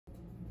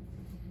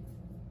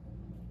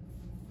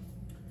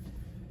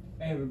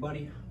Hey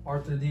everybody,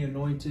 Arthur the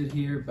Anointed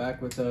here,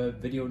 back with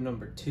video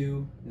number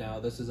 2. Now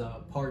this is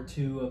part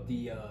 2 of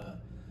the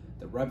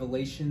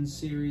Revelation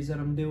series that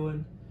I'm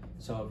doing.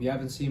 So if you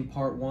haven't seen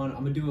part 1,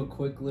 I'm gonna do a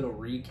quick little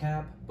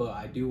recap, but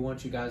I do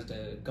want you guys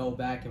to go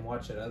back and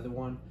watch that other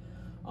one.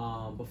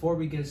 Before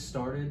we get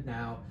started,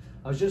 now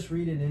I was just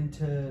reading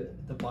into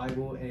the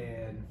Bible,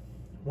 and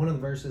one of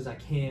the verses, I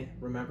can't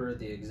remember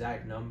the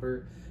exact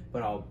number,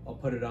 but I'll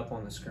put it up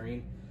on the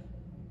screen.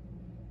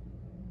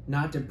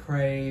 Not to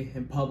pray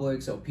in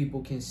public so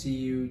people can see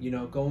you,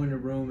 go in a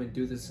room and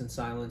do this in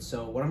silence.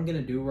 So what I'm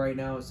gonna do right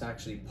now is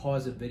actually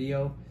pause the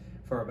video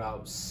for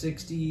about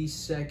 60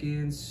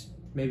 seconds,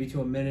 maybe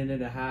to a minute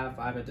and a half.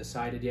 I haven't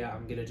decided yet.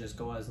 I'm gonna just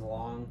go as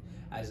long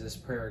as this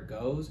prayer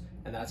goes,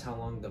 and that's how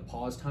long the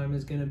pause time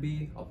is gonna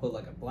be. I'll put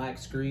like a black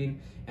screen,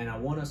 and I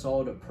want us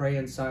all to pray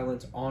in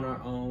silence on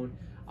our own.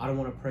 I don't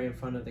want to pray in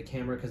front of the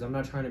camera because I'm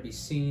not trying to be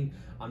seen.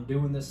 I'm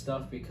doing this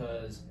stuff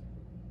because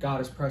God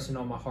is pressing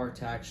on my heart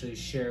to actually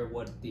share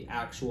what the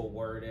actual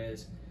word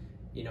is.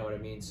 You know what I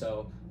mean?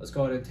 So let's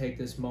go ahead and take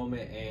this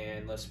moment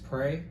and let's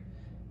pray,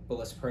 but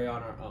let's pray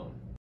on our own.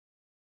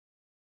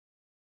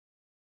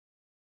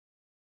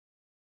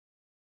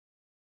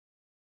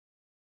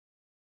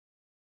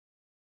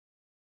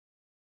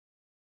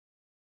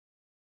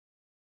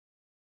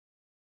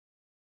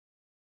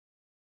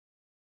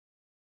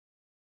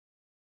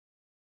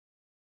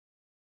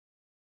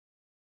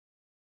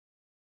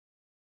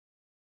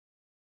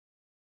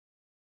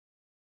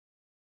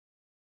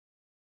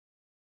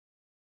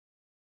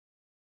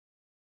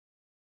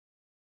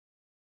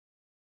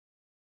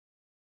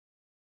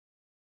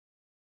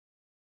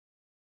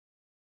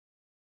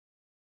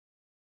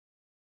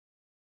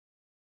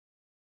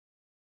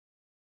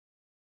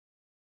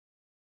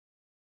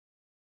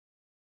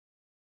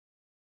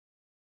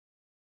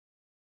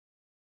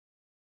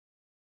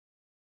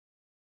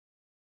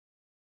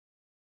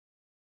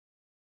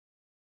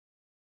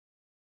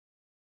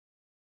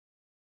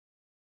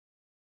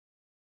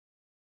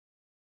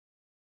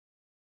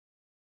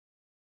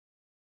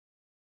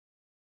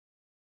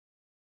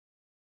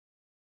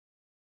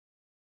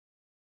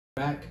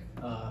 Back.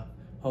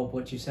 Hope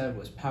what you said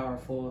was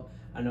powerful.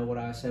 I know what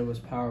I said was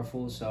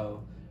powerful,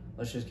 so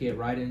let's just get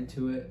right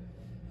into it.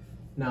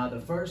 Now, the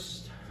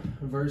first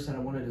verse that I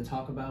wanted to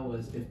talk about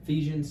was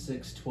Ephesians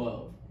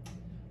 6:12.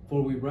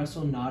 For we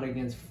wrestle not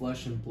against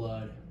flesh and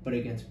blood, but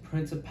against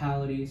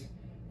principalities,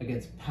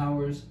 against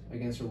powers,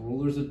 against the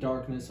rulers of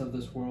darkness of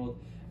this world,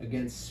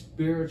 against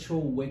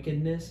spiritual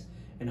wickedness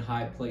in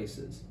high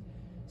places.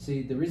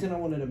 See, the reason I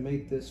wanted to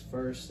make this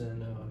verse,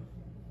 and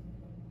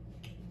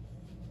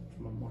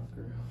my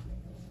marker.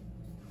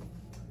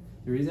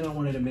 The reason I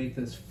wanted to make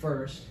this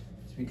first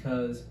is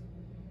because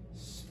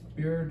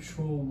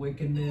spiritual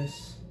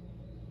wickedness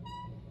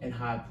in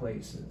high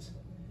places.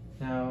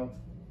 Now,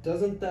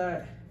 doesn't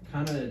that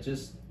kind of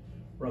just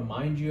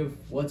remind you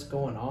of what's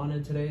going on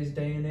in today's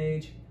day and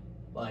age?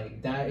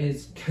 Like, that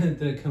is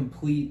the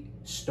complete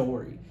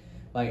story.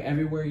 Like,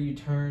 everywhere you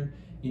turn,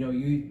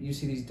 you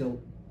see these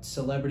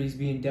celebrities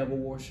being devil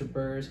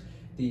worshippers,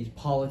 these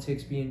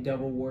politics being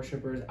devil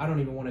worshippers. I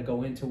don't even want to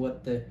go into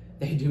what they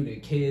do to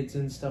kids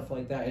and stuff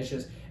like that.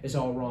 It's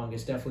all wrong.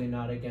 It's definitely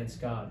not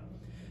against God.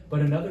 But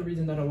another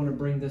reason that I want to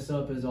bring this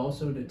up is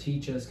also to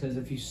teach us, because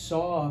if you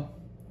saw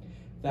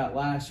that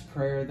last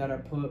prayer that I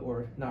put,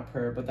 or not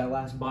prayer, but that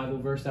last Bible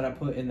verse that I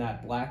put in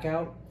that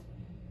blackout,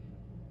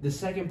 the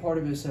second part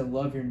of it said,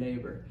 love your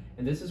neighbor.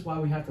 And this is why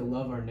we have to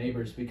love our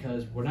neighbors,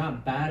 because we're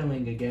not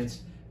battling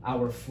against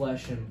our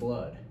flesh and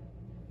blood.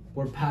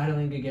 We're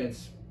battling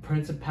against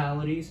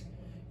principalities,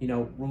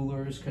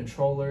 rulers,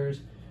 controllers,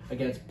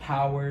 against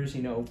powers,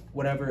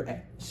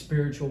 whatever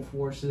spiritual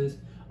forces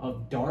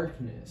of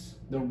darkness,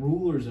 the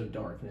rulers of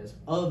darkness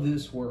of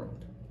this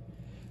world.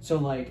 So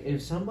like,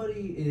 if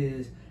somebody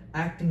is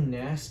acting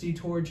nasty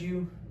towards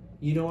you,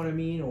 you know what I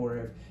mean? Or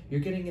if you're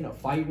getting in a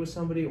fight with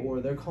somebody,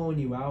 or they're calling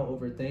you out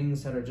over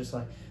things that are just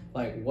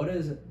like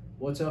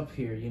what's up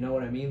here? You know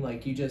what I mean?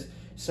 Like,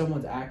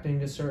 someone's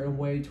acting a certain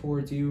way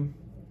towards you.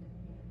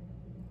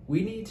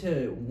 We need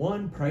to,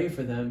 one, pray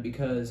for them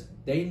because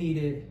they need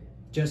it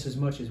just as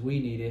much as we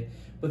need it.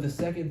 But the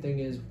second thing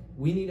is,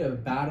 we need to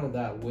battle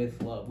that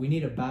with love. We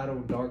need to battle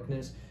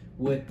darkness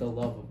with the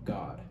love of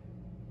God.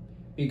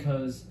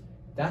 Because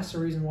that's the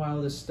reason why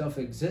all this stuff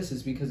exists,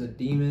 is because of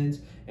demons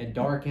and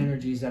dark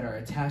energies that are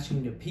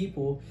attaching to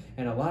people.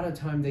 And a lot of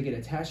time they get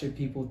attached to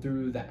people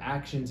through the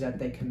actions that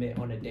they commit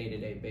on a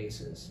day-to-day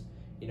basis.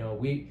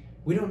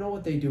 We don't know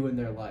what they do in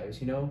their lives,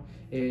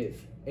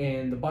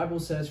 and the Bible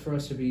says for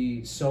us to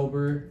be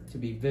sober, to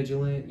be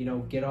vigilant,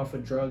 get off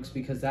of drugs,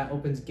 because that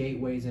opens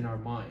gateways in our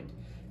mind.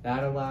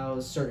 That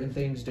allows certain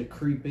things to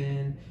creep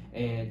in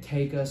and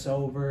take us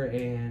over.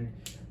 And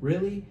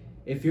really,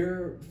 if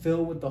you're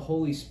filled with the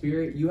Holy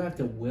Spirit, you have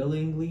to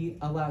willingly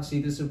allow.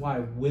 See, this is why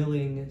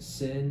willing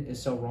sin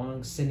is so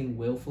wrong. Sinning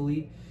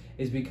willfully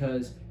is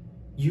because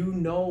you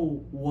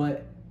know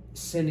what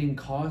sinning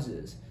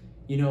causes.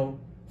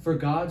 For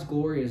God's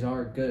glory is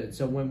our good.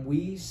 So when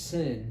we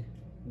sin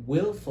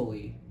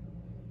willfully,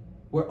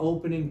 we're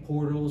opening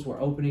portals,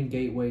 we're opening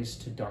gateways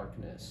to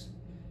darkness.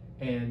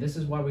 And this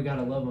is why we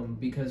gotta love them,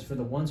 because for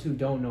the ones who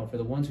don't know, for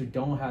the ones who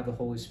don't have the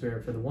Holy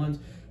Spirit, for the ones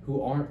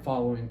who aren't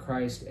following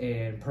Christ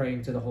and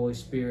praying to the Holy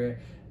Spirit,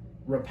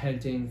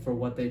 repenting for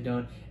what they've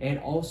done, and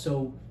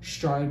also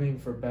striving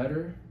for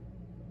better,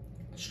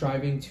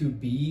 striving to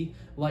be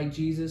like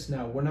Jesus.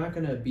 Now, we're not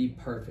gonna be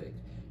perfect.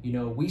 You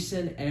know, we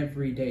sin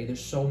every day.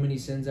 There's so many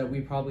sins that we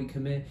probably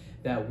commit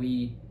that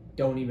we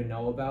don't even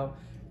know about.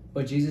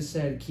 But Jesus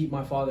said, keep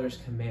my Father's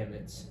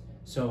commandments.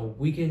 So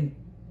we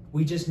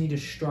just need to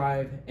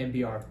strive and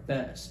be our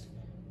best,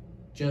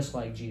 just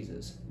like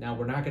Jesus. Now,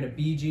 we're not going to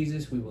be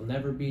Jesus. We will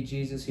never be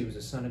Jesus. He was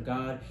a son of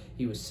God.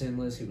 He was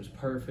sinless. He was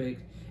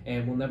perfect.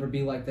 And we'll never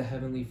be like the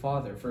Heavenly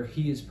Father, for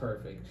He is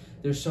perfect.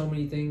 There's so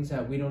many things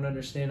that we don't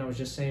understand. I was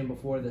just saying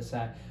before this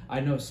that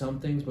I know some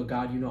things, but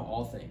God, you know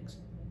all things.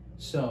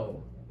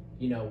 So,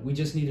 you know, we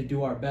just need to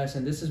do our best.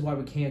 And this is why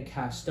we can't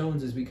cast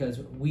stones, is because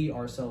we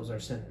ourselves are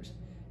sinners.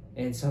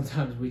 And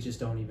sometimes we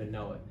just don't even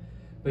know it.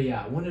 But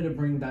yeah, I wanted to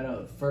bring that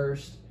up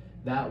first.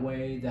 That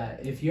way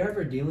that if you're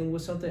ever dealing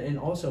with something, and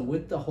also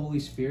with the Holy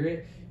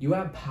Spirit, you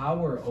have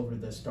power over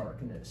this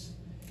darkness.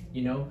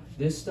 You know,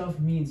 this stuff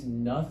means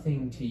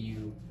nothing to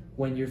you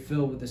when you're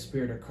filled with the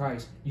Spirit of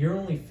Christ. You're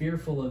only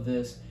fearful of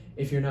this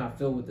if you're not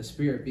filled with the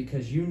Spirit,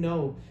 because you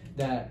know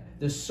that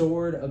the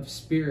sword of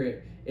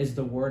Spirit is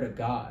the Word of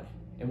God.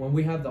 And when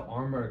we have the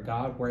armor of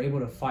God, we're able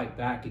to fight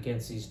back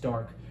against these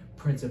dark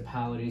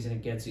principalities and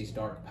against these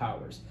dark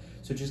powers.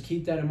 So just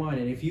keep that in mind.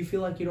 And if you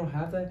feel like you don't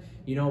have that,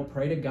 you know,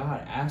 pray to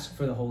God. Ask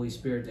for the Holy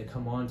Spirit to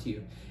come on to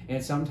you.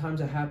 And sometimes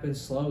it happens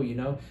slow, you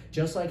know,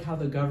 just like how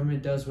the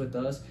government does with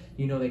us.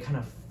 You know, they kind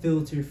of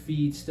filter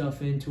feed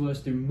stuff into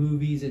us through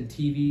movies and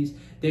TVs.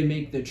 They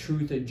make the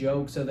truth a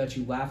joke so that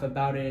you laugh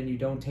about it and you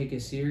don't take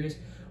it serious.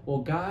 Well,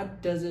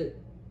 God does it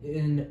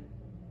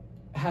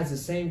has the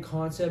same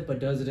concept, but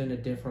does it in a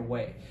different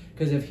way.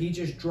 Because if He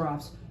just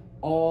drops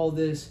all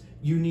this,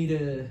 you need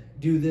to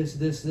do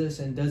this,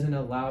 and doesn't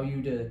allow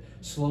you to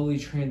slowly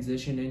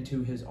transition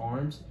into His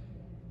arms,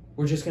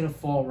 we're just going to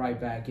fall right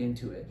back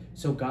into it.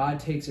 So God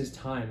takes His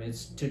time.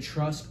 It's to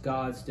trust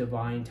God's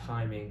divine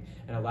timing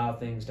and allow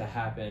things to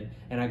happen.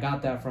 And I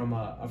got that from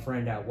a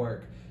friend at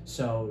work.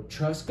 So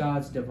trust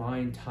God's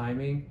divine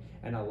timing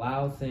and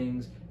allow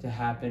things to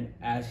happen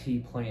as He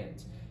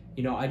plans.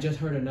 You know, I just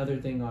heard another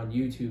thing on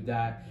YouTube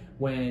that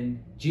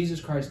when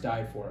Jesus Christ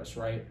died for us,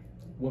 right?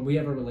 When we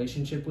have a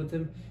relationship with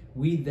Him,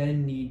 we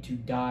then need to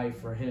die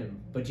for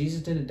Him. But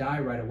Jesus didn't die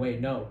right away.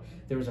 No,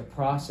 there was a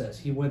process.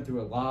 He went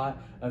through a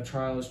lot of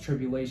trials,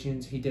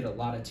 tribulations. He did a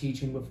lot of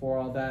teaching before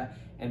all that.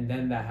 And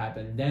then that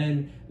happened.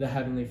 Then the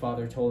Heavenly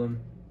Father told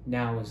Him,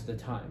 now is the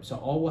time. So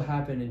all will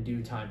happen in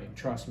due timing.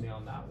 Trust me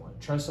on that one.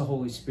 Trust the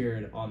Holy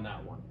Spirit on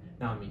that one,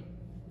 not me.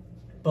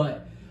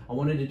 But I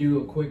wanted to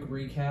do a quick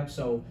recap.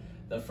 So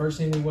the first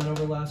thing we went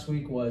over last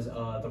week was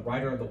the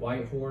rider of the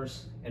white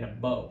horse and a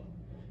bow.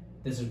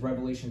 This is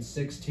Revelation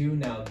 6:2.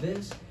 Now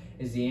this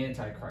is the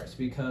Antichrist,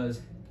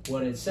 because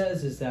what it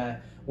says is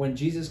that when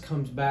Jesus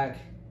comes back,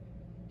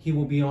 He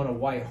will be on a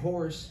white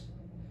horse,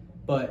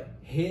 but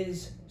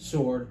His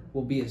sword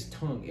will be His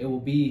tongue. It will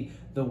be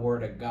the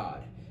Word of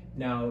God.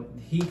 Now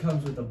He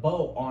comes with a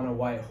bow on a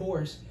white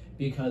horse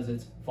because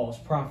it's false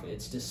prophet,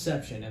 it's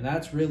deception. And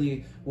that's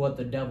really what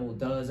the devil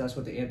does. That's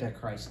what the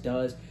Antichrist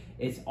does.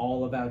 It's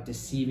all about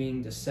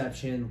deceiving,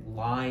 deception,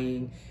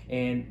 lying.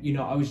 And, you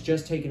know, I was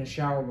just taking a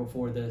shower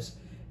before this,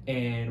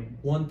 and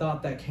one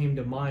thought that came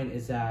to mind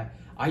is that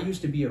I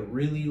used to be a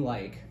really,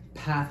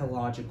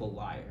 pathological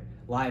liar.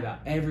 Lie about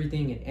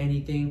everything and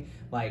anything.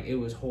 Like, it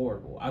was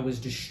horrible. I was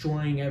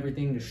destroying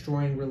everything,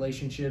 destroying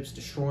relationships,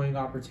 destroying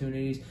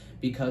opportunities,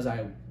 because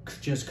I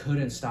just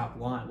couldn't stop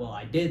lying. Well,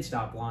 I did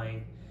stop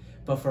lying,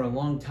 but for a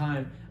long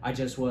time, I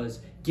just was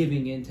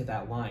giving into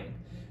that lying.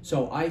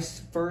 So I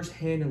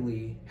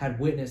first-handedly had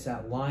witnessed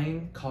that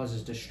lying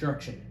causes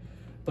destruction,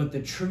 but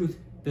the truth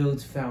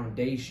builds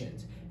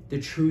foundations. The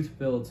truth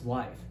builds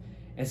life.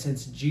 And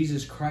since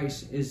Jesus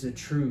Christ is the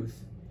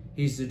truth,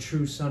 He's the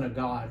true Son of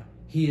God,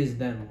 He is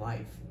then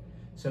life.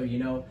 So, you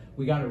know,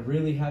 we got to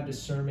really have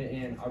discernment,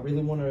 and I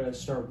really want to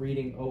start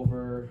reading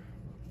over.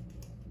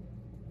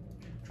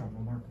 Drop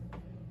my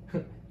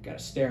marker. Got to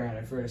stare at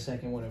it for a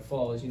second when it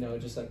falls, you know,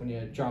 just like when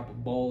you drop a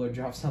bowl or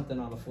drop something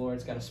on the floor,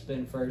 it's got to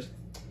spin first.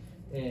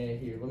 And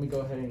here, let me go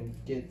ahead and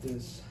get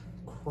this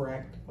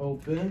cracked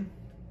open.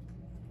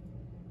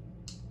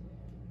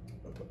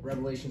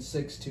 Revelation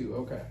 6:2,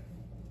 okay.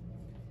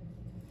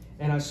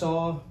 And I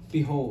saw,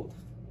 behold,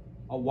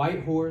 a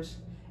white horse,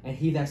 and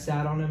he that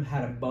sat on him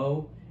had a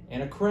bow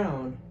and a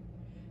crown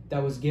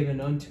that was given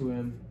unto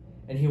him,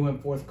 and he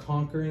went forth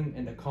conquering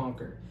and to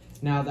conquer.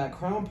 Now that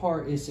crown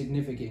part is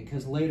significant,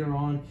 because later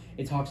on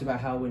it talks about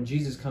how when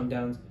Jesus comes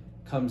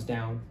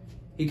down,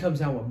 He comes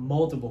down with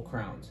multiple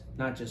crowns,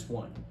 not just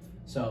one.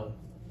 So,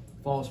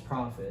 false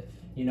prophet.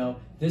 You know,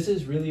 this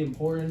is really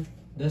important,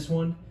 this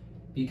one,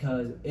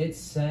 because it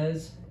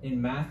says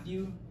in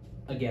Matthew,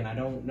 again, I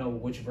don't know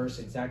which verse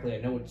exactly.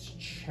 I know it's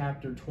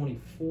chapter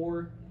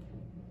 24.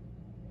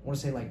 I want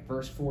to say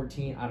verse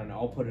 14. I don't know.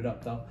 I'll put it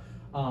up though.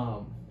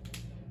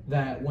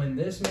 that when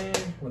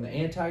the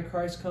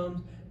Antichrist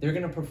comes, they're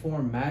going to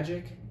perform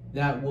magic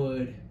that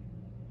would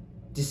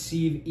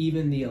deceive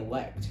even the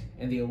elect.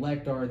 And the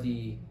elect are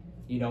the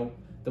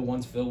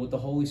ones filled with the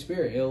Holy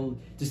Spirit. It'll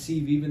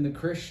deceive even the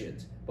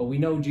Christians. But we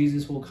know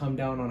Jesus will come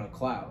down on a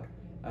cloud.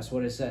 That's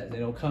what it says. He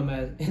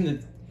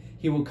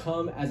will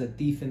come as a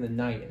thief in the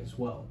night as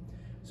well.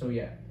 So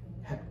yeah,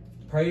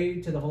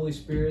 pray to the Holy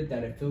Spirit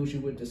that it fills you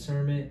with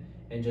discernment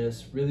and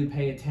just really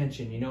pay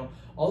attention.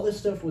 All this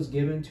stuff was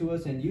given to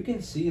us, and you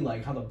can see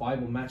like how the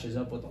Bible matches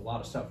up with a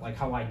lot of stuff, like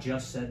how I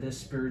just said this,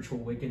 spiritual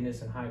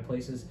wickedness in high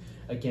places.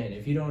 Again,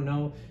 if you don't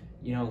know,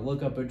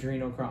 look up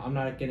adrenochrome. I'm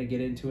not going to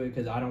get into it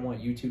because I don't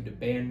want YouTube to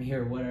ban me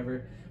or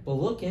whatever, but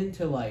look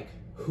into like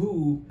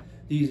who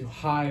these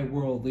high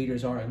world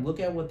leaders are and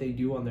look at what they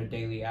do on their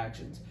daily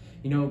actions.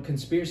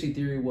 Conspiracy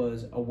theory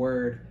was a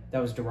word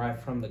that was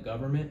derived from the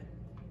government.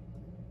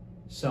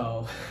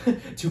 So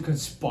to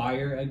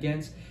conspire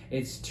against,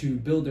 it's to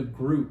build a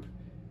group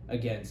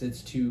against,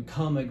 it's to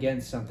come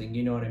against something,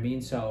 you know what I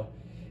mean? So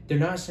they're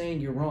not saying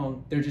you're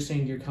wrong, they're just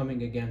saying you're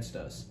coming against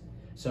us.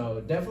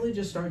 So definitely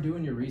just start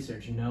doing your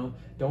research,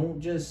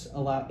 Don't just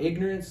allow,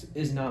 ignorance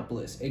is not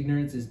bliss,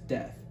 ignorance is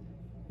death.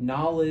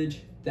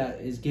 Knowledge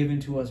that is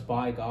given to us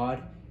by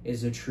God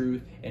is the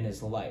truth and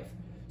is life.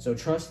 So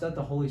trust that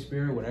the Holy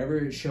Spirit, whatever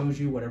it shows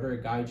you, whatever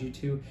it guides you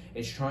to,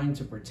 is trying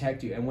to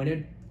protect you. And when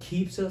it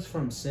keeps us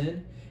from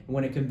sin, and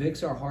when it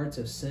convicts our hearts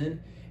of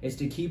sin, it's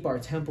to keep our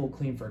temple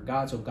clean for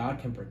God so God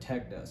can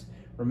protect us.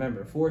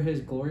 Remember, for His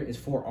glory is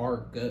for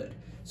our good.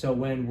 So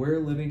when we're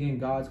living in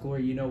God's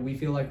glory, we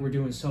feel like we're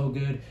doing so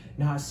good,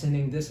 not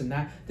sinning, this and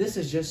that. This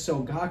is just so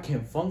God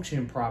can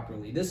function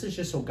properly. This is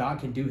just so God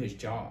can do His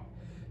job.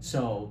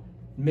 So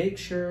make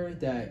sure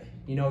that,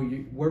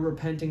 we're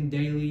repenting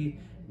daily,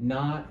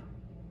 not,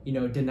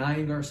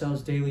 denying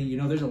ourselves daily.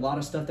 There's a lot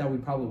of stuff that we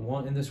probably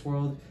want in this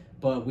world,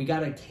 but we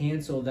got to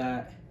cancel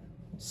that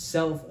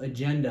self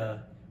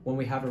agenda when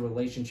we have a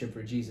relationship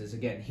for Jesus.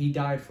 Again, He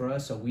died for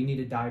us, so we need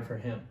to die for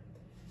Him.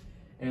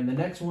 And the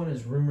next one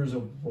is rumors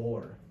of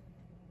war.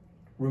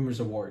 Rumors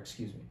of war,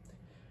 excuse me.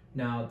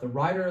 Now, the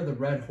rider of the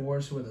red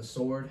horse with a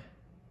sword,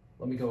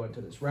 let me go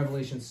into this.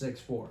 Revelation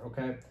 6:4,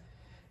 okay?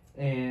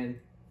 And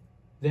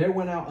there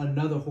went out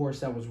another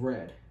horse that was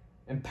red,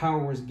 and power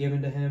was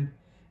given to him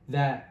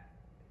that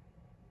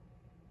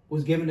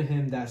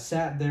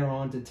sat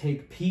thereon to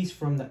take peace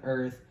from the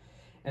earth,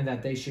 and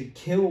that they should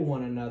kill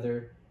one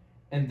another,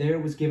 and there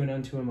was given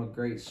unto him a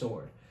great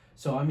sword.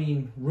 So,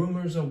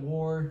 rumors of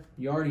war,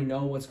 you already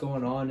know what's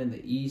going on in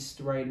the East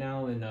right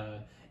now, in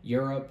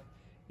Europe.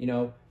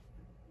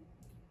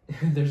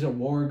 There's a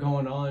war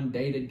going on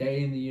day to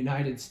day in the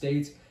United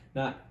States,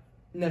 not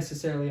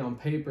necessarily on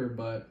paper,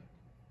 but,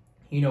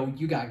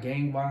 you got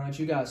gang violence,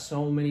 you got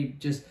so many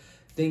just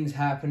things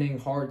happening,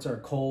 hearts are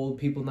cold,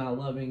 people not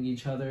loving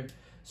each other.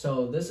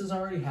 So this is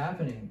already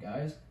happening,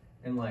 guys.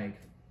 And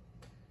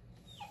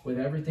with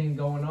everything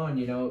going on,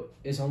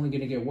 it's only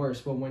going to get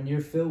worse. But when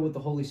you're filled with the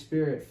Holy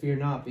Spirit, fear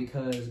not,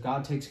 because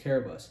God takes care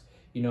of us.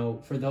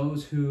 For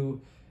those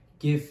who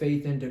give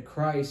faith into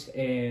Christ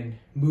and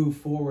move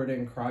forward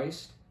in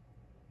Christ,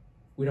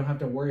 we don't have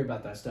to worry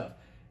about that stuff.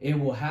 It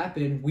will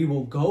happen. We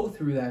will go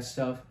through that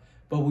stuff,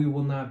 but we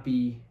will not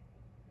be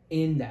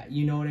in that.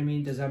 You know what I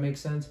mean? Does that make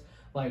sense?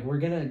 We're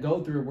going to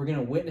go through it, we're going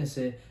to witness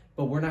it,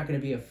 but we're not going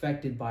to be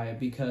affected by it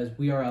because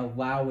we are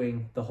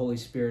allowing the Holy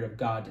Spirit of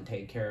God to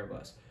take care of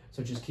us.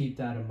 So just keep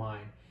that in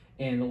mind.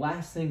 And the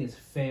last thing is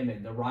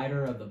famine, the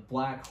rider of the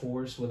black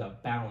horse with a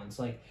balance.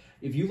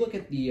 If you look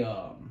at the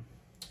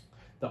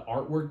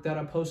artwork that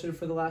I posted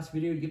for the last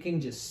video, you can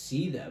just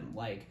see them.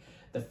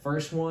 The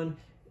first one,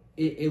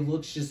 it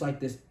looks just like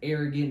this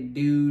arrogant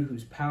dude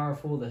who's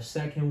powerful. The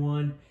second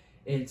one,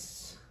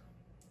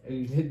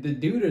 the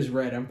dude is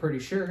red, I'm pretty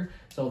sure.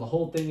 So the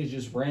whole thing is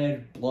just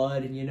red,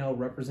 blood,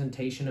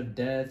 representation of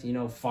death,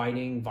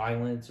 fighting,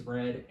 violence,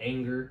 red,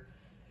 anger.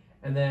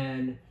 And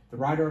then the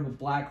rider of a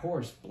black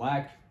horse,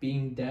 black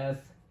being death,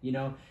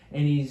 and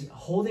he's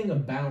holding a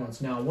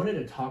balance. Now, I wanted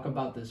to talk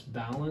about this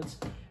balance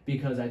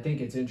because I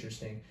think it's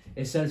interesting.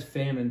 It says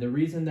famine. The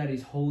reason that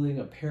he's holding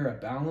a pair of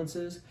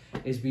balances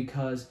is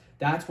because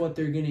that's what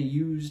they're going to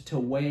use to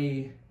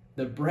weigh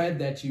the bread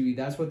that you eat.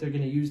 That's what they're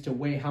going to use to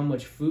weigh how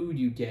much food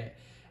you get.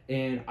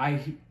 And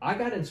I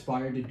got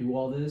inspired to do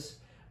all this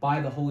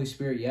by the Holy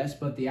Spirit, yes,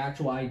 but the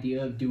actual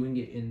idea of doing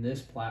it in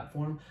this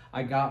platform,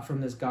 I got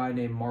from this guy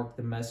named Mark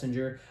the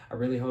Messenger. I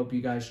really hope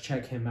you guys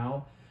check him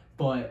out.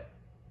 But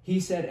he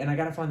said, and I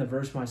got to find the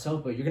verse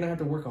myself, but you're going to have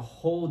to work a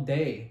whole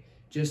day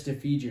just to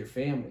feed your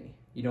family.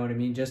 You know what I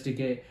mean? Just to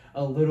get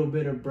a little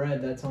bit of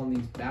bread that's on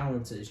these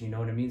balances, you know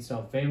what I mean?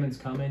 So famine's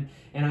coming.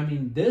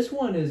 And this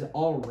one is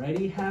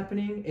already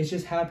happening. It's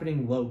just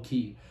happening low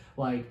key.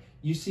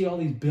 You see all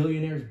these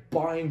billionaires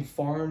buying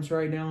farms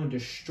right now and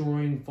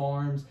destroying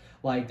farms.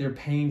 They're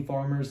paying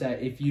farmers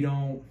that if you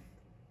don't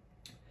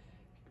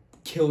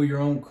kill your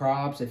own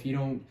crops, if you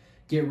don't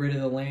get rid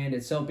of the land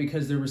itself,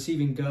 because they're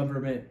receiving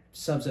government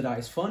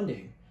subsidized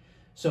funding.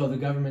 So the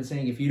government's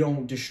saying, if you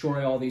don't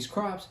destroy all these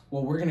crops,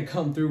 well, we're going to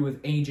come through with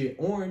Agent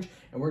Orange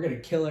and we're going to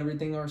kill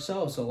everything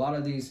ourselves. So a lot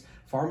of these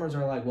farmers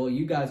are like, well,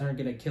 you guys aren't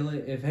going to kill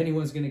it. If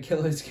anyone's going to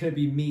kill it, it's going to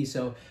be me.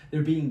 So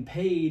they're being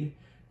paid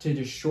to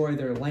destroy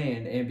their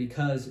land. And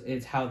because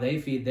it's how they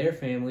feed their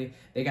family,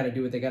 they got to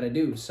do what they got to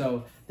do.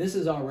 So this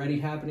is already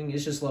happening.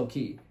 It's just low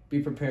key. Be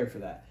prepared for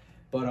that.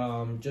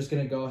 But just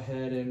going to go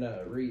ahead and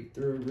read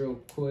through real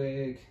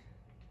quick.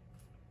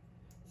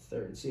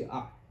 Third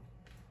seal.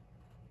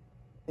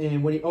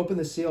 And when he opened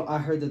the seal, I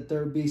heard the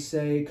third beast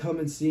say, come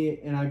and see.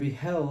 And I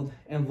beheld,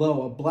 and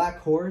lo, a black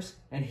horse,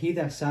 and he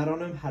that sat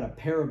on him had a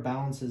pair of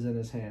balances in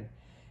his hand.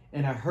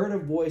 And I heard a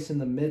voice in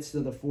the midst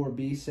of the four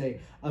beasts say,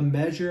 a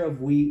measure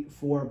of wheat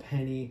for a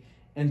penny,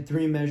 and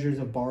 3 measures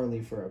of barley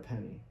for a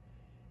penny.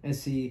 And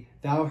see,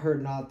 thou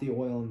heard not the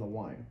oil and the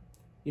wine.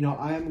 You know,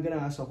 I am going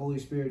to ask the Holy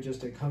Spirit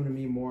just to come to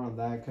me more on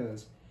that,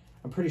 because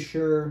I'm pretty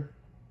sure,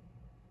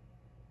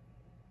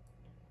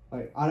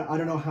 like, I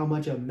don't know how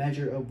much a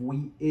measure of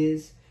wheat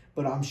is,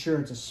 but I'm sure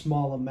it's a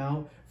small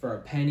amount for a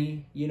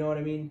penny. You know what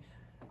I mean?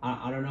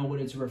 I don't know what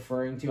it's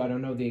referring to. I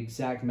don't know the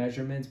exact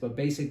measurements, but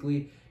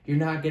basically, you're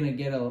not going to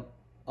get a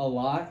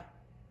lot,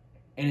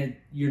 and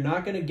you're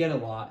not going to get a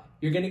lot.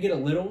 You're going to get a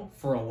little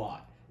for a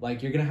lot.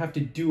 Like, you're going to have to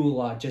do a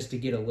lot just to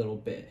get a little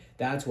bit.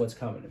 That's what's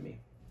coming to me.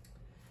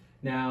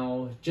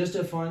 Now, just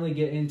to finally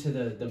get into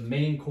the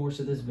main course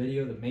of this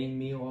video, the main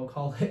meal, I'll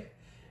call it,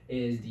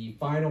 is the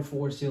final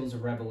 4 seals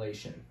of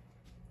Revelation.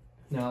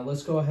 Now,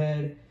 let's go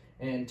ahead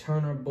and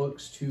turn our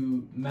books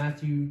to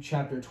Matthew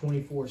chapter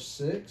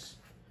 24:6,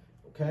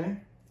 okay?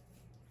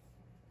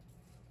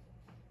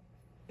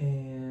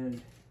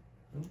 And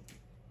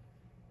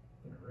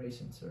I'm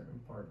erasing certain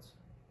parts.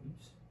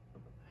 Oops.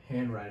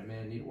 Handwriting,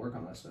 man, need to work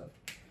on that stuff.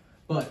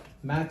 But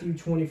Matthew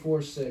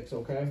 24:6,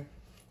 okay?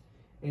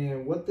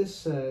 And what this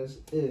says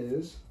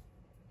is,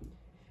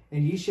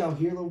 and ye shall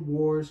hear the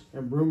wars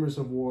and rumors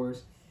of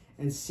wars,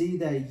 and see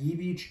that ye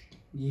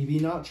be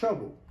not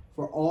troubled.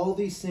 For all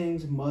these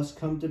things must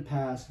come to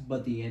pass,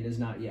 but the end is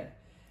not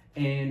yet.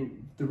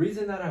 And the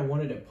reason that I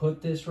wanted to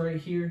put this right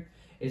here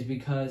is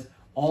because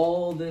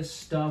all this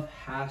stuff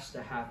has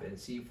to happen.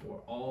 See,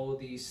 for all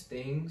these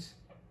things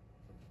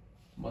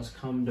must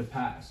come to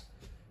pass.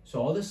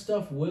 So all this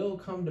stuff will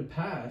come to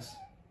pass,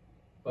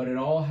 but it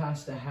all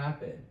has to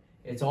happen.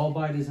 It's all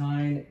by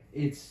design.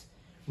 It's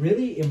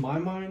really, in my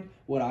mind,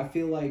 what I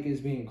feel like is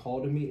being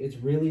called to me, it's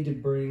really to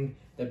bring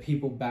the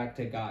people back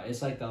to God.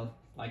 It's like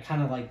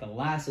kind of like the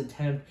last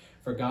attempt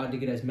for God to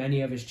get as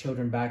many of his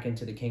children back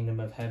into the kingdom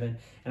of heaven.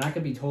 And I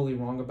could be totally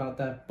wrong about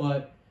that,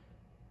 but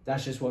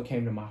that's just what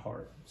came to my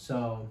heart.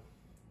 So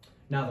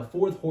now the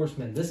 4th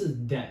horseman, this is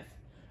death,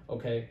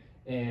 okay?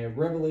 And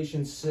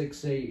Revelation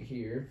 6:8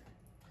 here,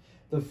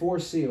 the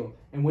 4th seal.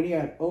 And when he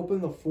had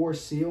opened the 4th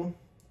seal,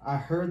 I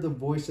heard the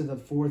voice of the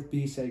 4th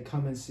beast say,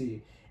 come and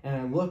see. And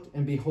I looked,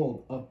 and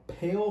behold, a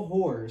pale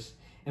horse.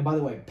 And by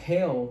the way,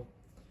 pale,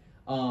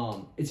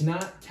 it's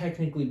not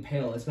technically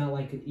pale. It's not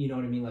like, you know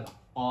what I mean, like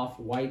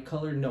off-white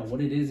color. No,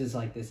 what it is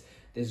like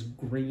this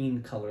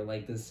green color,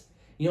 like this,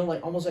 you know,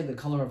 like almost like the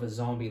color of a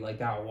zombie, like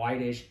that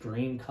whitish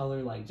green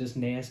color, like just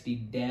nasty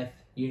death,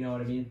 you know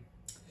what I mean?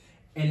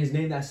 And his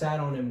name that sat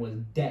on him was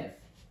Death,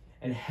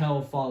 and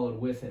hell followed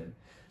with him.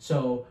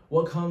 So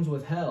what comes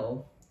with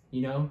hell,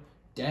 you know?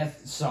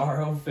 Death,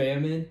 sorrow,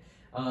 famine,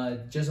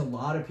 just a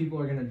lot of people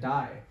are going to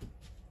die.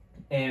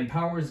 And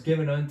power is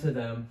given unto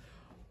them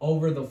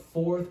over the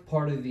 4th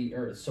part of the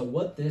earth. So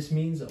what this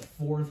means, a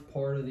 4th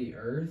part of the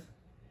earth,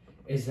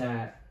 is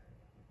that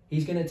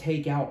he's going to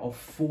take out a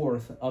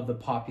 4th of the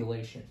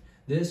population.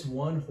 This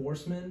one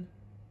horseman,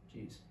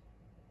 jeez,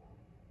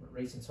 we're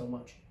racing so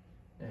much.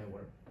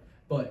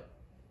 But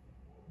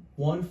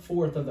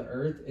 1/4 of the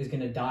earth is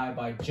going to die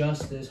by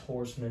just this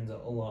horseman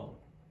alone.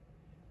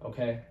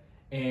 Okay?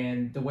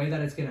 And the way that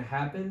it's going to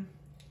happen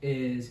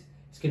is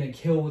it's going to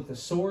kill with the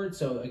sword.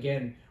 So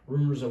again,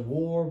 rumors of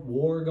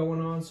war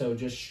going on. So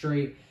just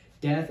straight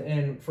death.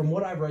 And from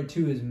what I've read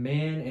too is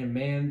man and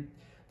man,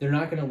 they're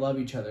not going to love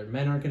each other.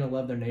 Men aren't going to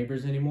love their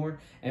neighbors anymore.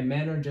 And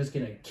men are just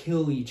going to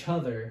kill each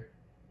other.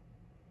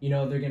 You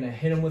know, they're going to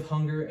hit them with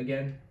hunger,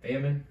 again,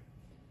 famine,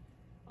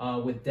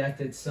 with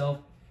death itself.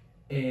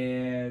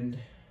 And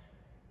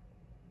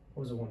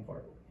what was the one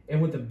part?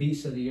 And with the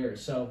beasts of the earth.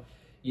 So,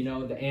 you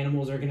know, the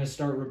animals are going to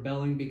start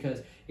rebelling, because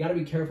you got to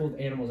be careful with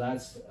animals.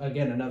 That's,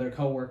 again, another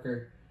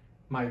coworker,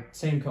 my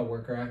same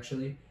coworker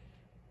actually.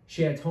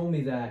 She had told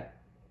me that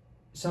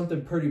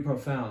something pretty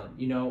profound.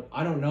 You know,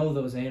 I don't know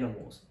those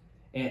animals.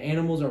 And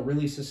animals are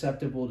really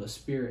susceptible to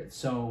spirits.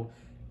 So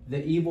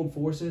the evil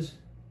forces,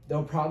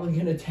 they're probably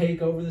going to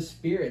take over the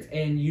spirits.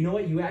 And you know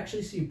what? You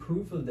actually see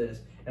proof of this.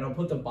 And I'll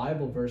put the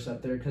Bible verse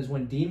up there, because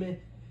when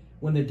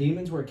the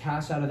demons were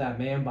cast out of that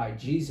man by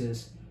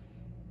Jesus,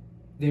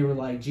 they were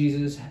like,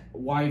 Jesus,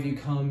 why have you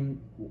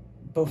come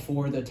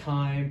before the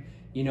time?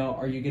 You know,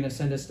 are you going to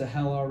send us to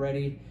hell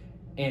already?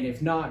 And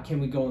if not, can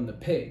we go in the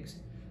pigs?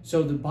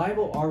 So the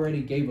Bible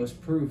already gave us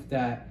proof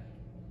that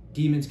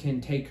demons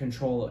can take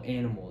control of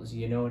animals.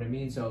 You know what I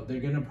mean? So they're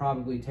going to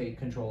probably take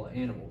control of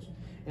animals.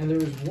 And there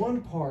was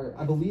one part,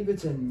 I believe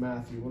it's in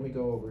Matthew. Let me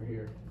go over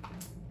here.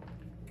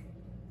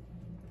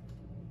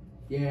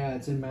 Yeah,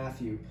 it's in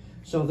Matthew.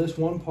 So this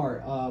one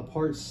part,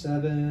 part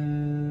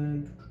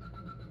 7.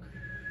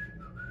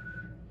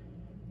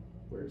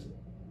 Where is it?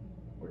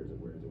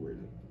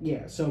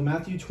 Yeah, so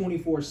Matthew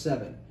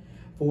 24:7.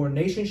 For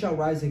nation shall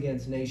rise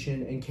against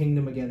nation, and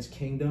kingdom against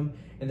kingdom,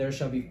 and there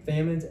shall be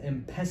famines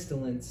and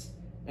pestilence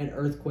and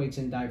earthquakes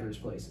in divers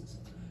places.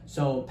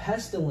 So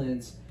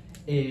pestilence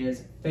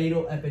is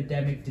fatal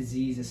epidemic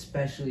disease,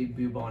 especially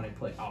bubonic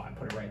plague. Oh, I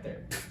put it right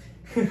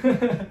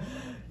there.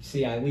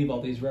 See, I leave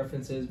all these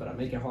references, but I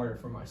make it harder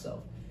for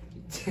myself.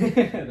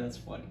 That's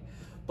funny.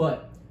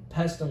 But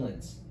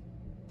pestilence,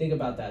 think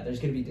about that. There's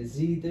going to be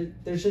disease.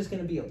 There's just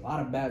going to be a lot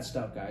of bad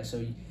stuff, guys.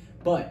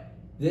 But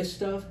this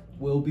stuff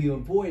will be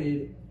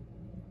avoided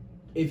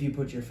if you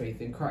put your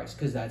faith in Christ,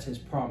 because that's his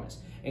promise.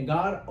 And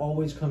God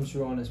always comes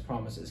through on his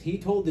promises. He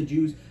told the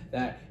Jews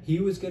that he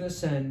was going to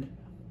send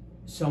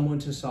someone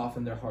to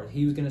soften their heart.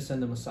 He was going to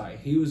send the Messiah.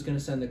 He was going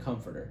to send the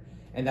Comforter.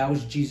 And that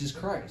was Jesus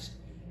Christ.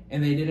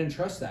 And they didn't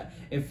trust that.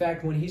 In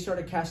fact, when he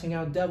started casting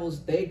out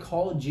devils, they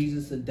called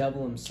Jesus the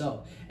devil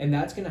himself. And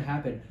that's going to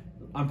happen.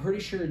 I'm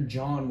pretty sure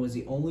John was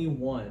the only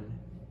one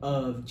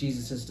of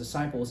Jesus's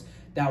disciples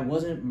that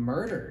wasn't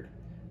murdered.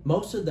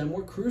 Most of them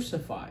were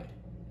crucified.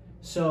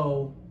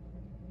 So,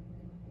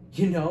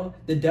 you know,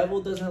 the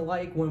devil doesn't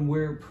like when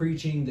we're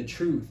preaching the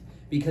truth,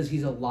 because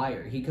he's a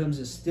liar. He comes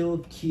to steal,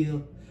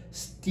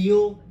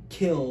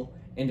 kill,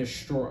 and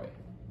destroy.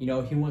 You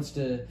know, he wants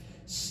to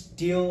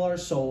steal our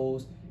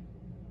souls,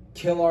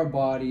 kill our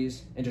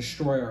bodies, and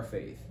destroy our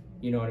faith.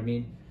 You know what I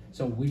mean?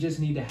 So we just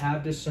need to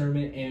have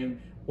discernment,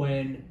 and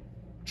when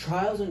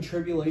trials and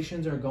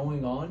tribulations are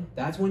going on,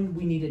 that's when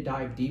we need to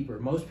dive deeper.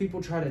 Most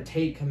people try to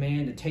take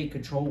command, to take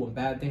control when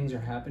bad things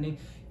are happening.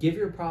 Give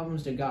your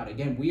problems to God.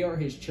 Again, we are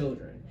his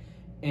children.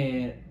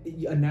 And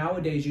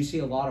nowadays you see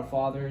a lot of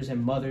fathers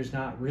and mothers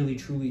not really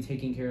truly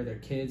taking care of their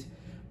kids.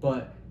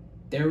 But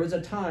there was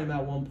a time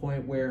at one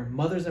point where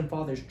mothers and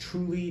fathers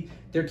truly,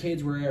 their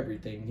kids were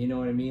everything. You know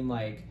what I mean?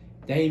 Like,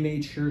 they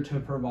made sure to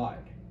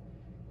provide.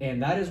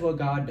 And that is what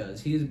God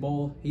does. He is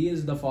both. He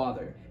is the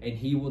Father, and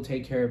he will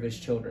take care of his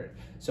children.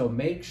 So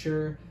make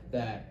sure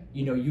that,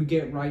 you know, you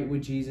get right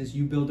with Jesus.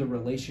 You build a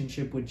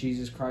relationship with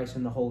Jesus Christ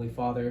and the Holy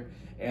Father.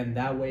 And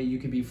that way you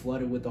can be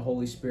flooded with the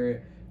Holy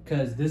Spirit.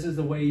 Because this is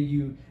the way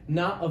you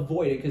not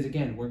avoid it. Because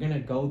again, we're going to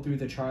go through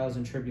the trials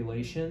and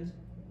tribulations.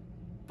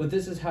 But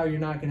this is how you're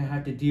not going to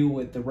have to deal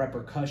with the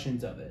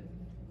repercussions of it.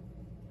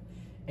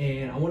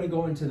 And I want to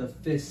go into the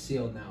 5th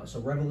seal now.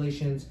 So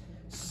Revelations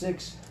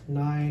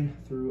 6:9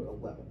 through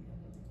 11.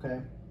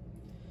 Okay.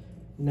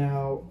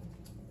 Now,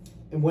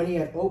 and when he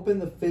had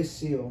opened the 5th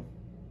seal,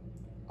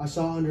 I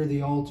saw under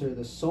the altar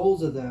the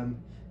souls of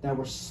them that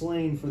were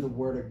slain for the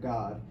word of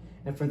God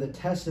and for the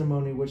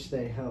testimony which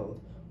they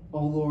held.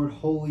 O Lord,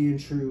 holy and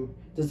true,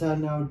 dost thou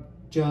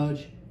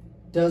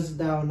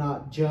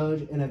not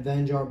judge and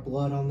avenge our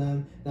blood on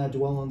them that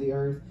dwell on the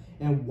earth?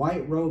 And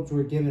white robes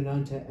were given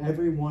unto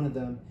every one of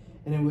them,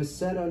 and it was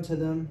said unto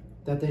them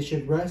that they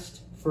should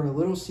rest for a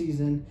little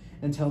season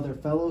until their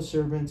fellow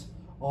servants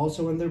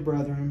also and their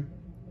brethren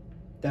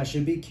that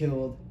should be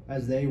killed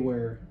as they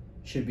were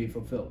should be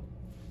fulfilled.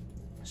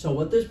 So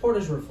what this part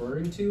is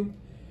referring to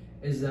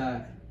is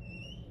that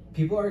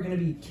people are going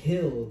to be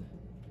killed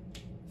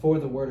for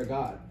the word of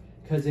God.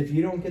 Because if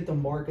you don't get the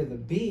mark of the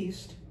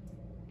beast,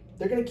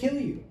 they're going to kill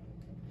you.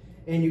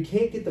 And you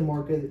can't get the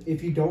mark of,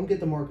 if you don't get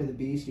the mark of the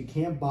beast, you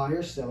can't buy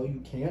or sell, you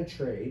can't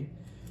trade.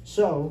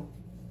 So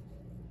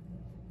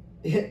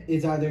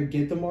it's either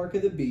get the mark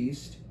of the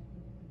beast,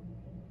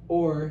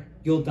 or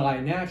you'll die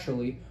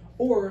naturally,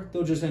 or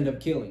they'll just end up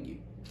killing you.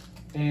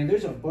 And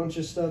there's a bunch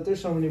of stuff.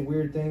 There's so many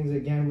weird things,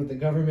 again, with the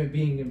government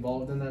being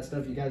involved in that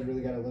stuff. You guys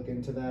really got to look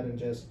into that and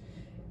just,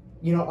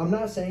 you know, I'm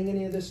not saying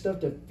any of this stuff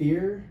to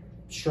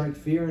strike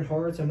fear in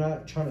hearts. I'm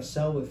not trying to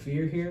sell with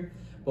fear here.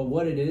 But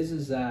what it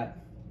is that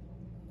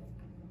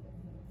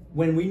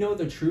when we know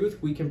the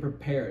truth, we can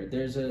prepare.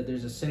 There's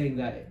a saying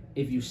that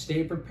if you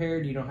stay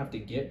prepared, you don't have to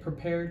get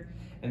prepared.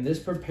 And this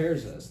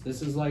prepares us.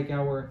 This is like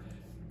our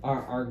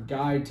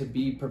guide to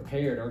be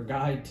prepared, our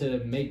guide to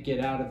get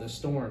out of the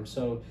storm.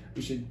 So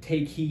we should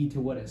take heed to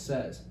what it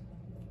says.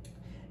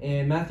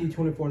 And Matthew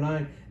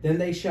 24:9, then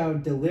they shall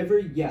deliver,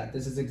 yeah,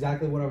 this is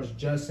exactly what I was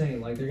just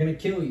saying. Like, they're going to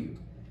kill you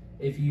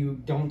if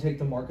you don't take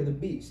the mark of the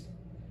beast.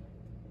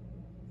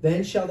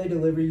 Then shall they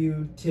deliver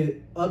you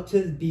up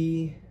to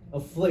be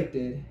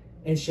afflicted,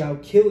 and shall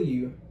kill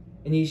you,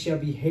 and ye shall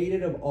be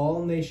hated of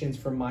all nations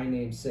for my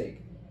name's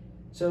sake.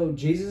 So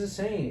Jesus is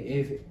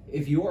saying,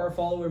 if you are a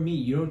follower of me,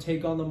 you don't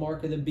take on the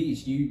mark of the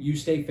beast, you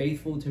stay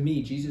faithful to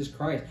me, Jesus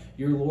Christ,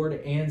 your Lord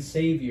and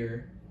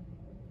Savior,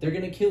 they're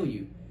going to kill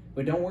you.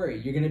 But don't worry,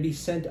 you're going to be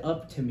sent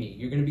up to me.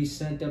 You're going to be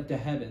sent up to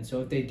heaven.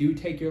 So if they do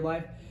take your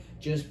life,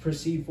 just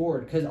proceed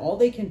forward. Because all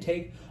they can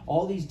take,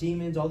 all these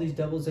demons, all these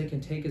devils they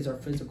can take is our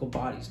physical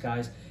bodies,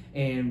 guys.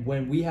 And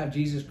when we have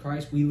Jesus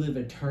Christ, we live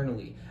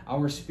eternally.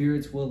 Our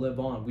spirits will live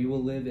on. We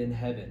will live in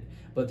heaven.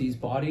 But these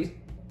bodies,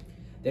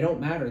 They don't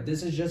matter.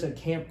 This is just a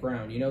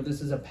campground. You know,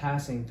 this is a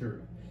passing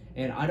through.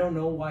 And I don't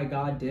know why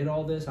God did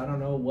all this. I don't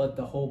know what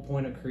the whole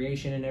point of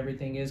creation and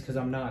everything is, because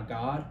I'm not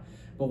God.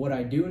 But what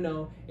I do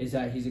know is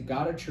that he's a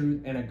God of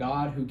truth and a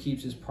God who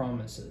keeps his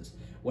promises.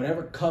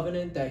 Whatever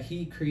covenant that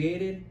he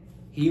created,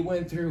 he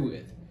went through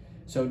with.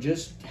 So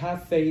just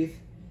have faith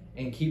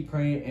and keep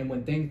praying. And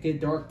when things get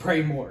dark,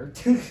 pray more.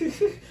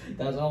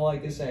 That's all I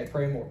can say.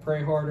 Pray more.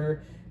 Pray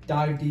harder.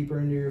 Dive deeper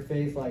into your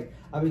faith. Like,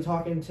 I've been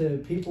talking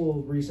to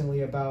people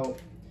recently about,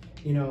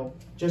 you know,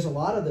 just a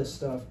lot of this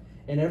stuff.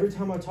 And every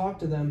time I talk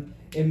to them,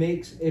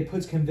 it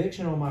puts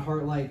conviction on my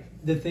heart. Like,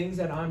 the things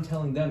that I'm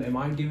telling them, am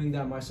I doing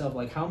that myself?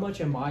 Like, how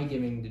much am I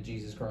giving to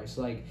Jesus Christ?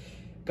 Like,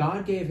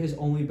 God gave his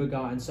only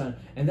begotten son.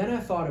 And then I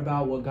thought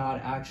about what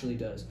God actually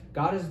does.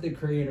 God is the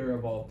creator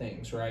of all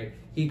things, right?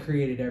 He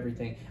created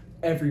everything,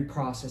 every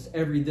process,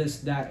 every this,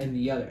 that, and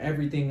the other,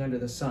 everything under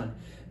the sun.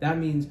 That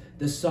means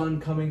the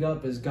sun coming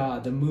up is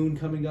God. The moon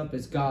coming up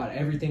is God.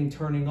 Everything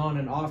turning on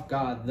and off,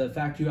 God. The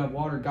fact you have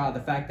water, God.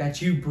 The fact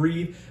that you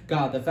breathe,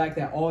 God. The fact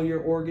that all your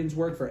organs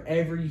work for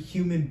every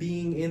human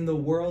being in the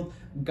world,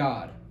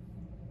 God.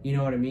 You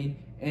know what I mean?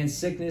 And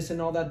sickness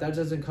and all that, that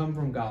doesn't come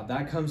from God.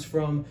 That comes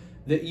from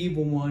the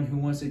evil one who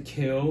wants to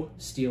kill,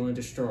 steal, and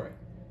destroy.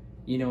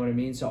 You know what I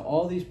mean? So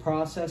all these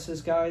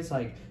processes, guys,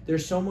 like,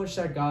 there's so much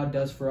that God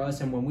does for us.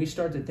 And when we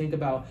start to think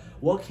about,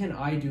 what can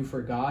I do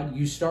for God?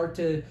 You start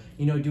to,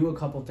 you know, do a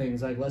couple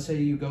things. Like, let's say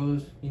you go,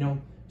 you know,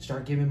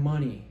 start giving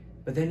money.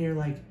 But then you're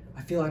like,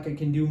 I feel like I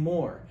can do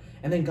more.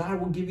 And then God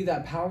will give you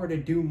that power to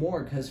do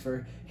more, because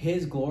for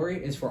his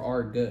glory is for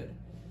our good.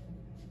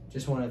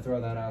 Just want to throw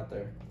that out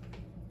there.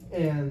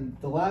 And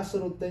the last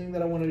little thing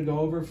that I wanted to go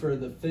over for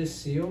the fifth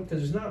seal, because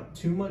there's not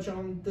too much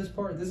on this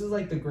part. This is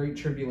like the Great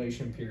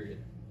Tribulation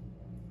period.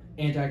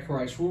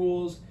 Antichrist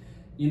rules,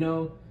 you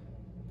know,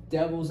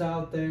 devil's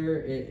out there,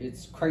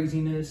 it's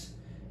craziness.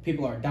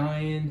 People are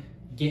dying,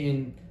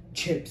 getting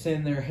chips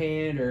in their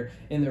hand or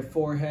in their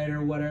forehead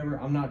or whatever.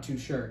 I'm not too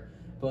sure.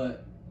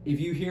 But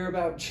if you hear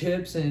about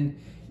chips and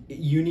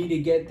you need to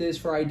get this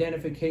for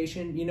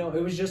identification, you know,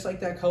 it was just like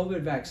that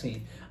COVID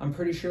vaccine. I'm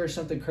pretty sure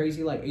something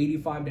crazy like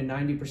 85 to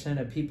 90%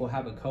 of people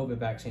have a COVID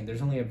vaccine.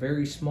 There's only a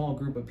very small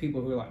group of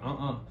people who are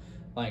like,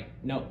 like,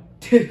 no.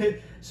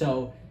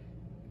 So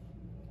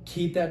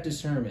keep that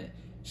discernment.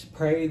 Just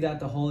pray that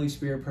the Holy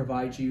Spirit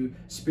provides you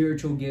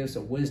spiritual gifts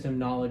of wisdom,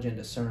 knowledge, and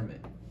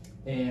discernment.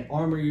 And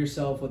armor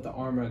yourself with the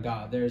armor of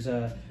God. There's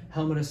a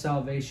helmet of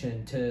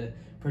salvation to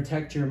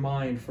protect your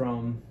mind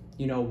from,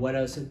 you know, what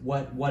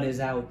is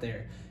out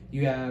there.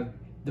 You have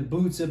the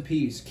boots of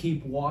peace.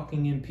 Keep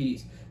walking in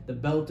peace. The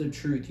belt of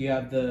truth. You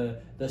have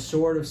the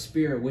sword of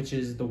spirit, which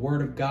is the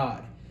word of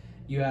God.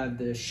 You have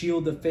the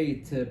shield of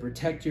faith to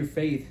protect your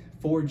faith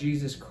for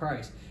Jesus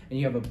Christ. And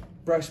you have a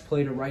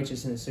breastplate of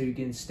righteousness so you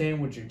can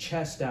stand with your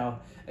chest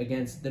out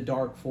against the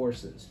dark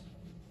forces.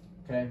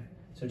 Okay?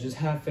 So just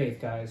have faith,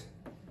 guys.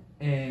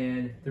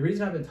 And the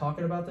reason I've been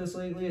talking about this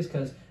lately is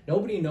because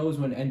nobody knows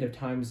when end of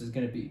times is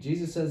going to be.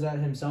 Jesus says that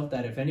himself,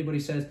 that if anybody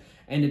says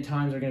end of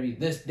times are going to be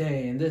this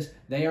day and this,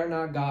 they are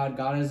not God.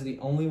 God is the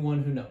only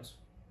one who knows.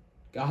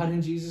 God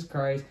and Jesus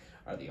Christ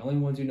are the only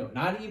ones who know.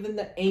 Not even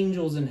the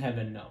angels in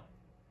heaven know.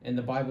 And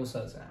the Bible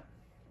says that.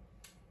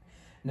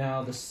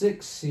 Now, the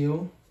sixth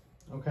seal,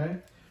 okay?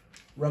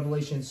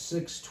 Revelation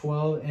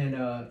 6:12, and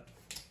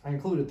I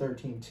included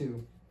 13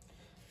 too.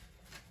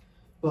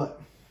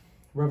 But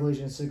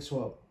Revelation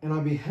 6:12, and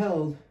I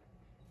beheld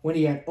when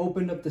he had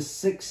opened up the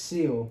sixth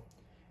seal,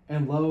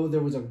 and lo,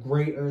 there was a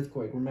great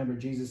earthquake. Remember,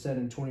 Jesus said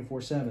in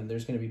 24:7,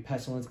 there's going to be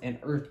pestilence and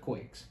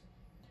earthquakes.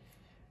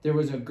 There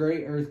was a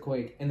great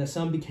earthquake, and the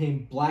sun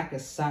became black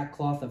as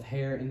sackcloth of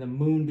hair, and the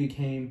moon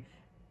became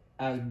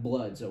as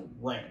blood, so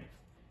red.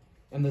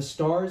 And the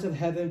stars of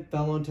heaven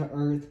fell unto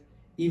earth,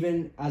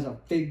 even as a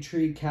fig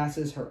tree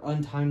casts her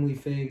untimely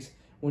figs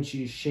when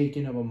she is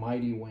shaken of a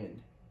mighty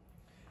wind.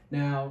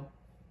 Now,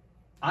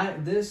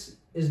 this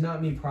is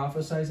not me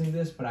prophesizing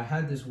this, but I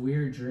had this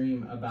weird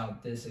dream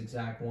about this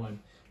exact one.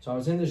 So I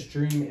was in this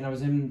dream, and I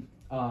was in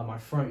my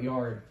front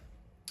yard.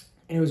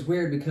 And it was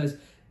weird because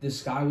the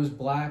sky was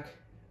black,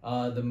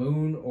 the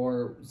moon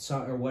or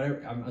sun or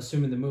whatever, I'm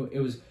assuming the moon, it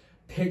was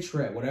pitch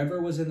red.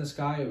 Whatever was in the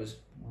sky, it was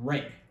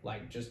red,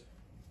 like just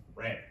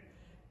red.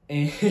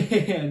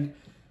 And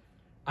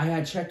I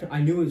had checked,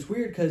 I knew it was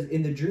weird because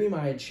in the dream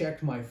I had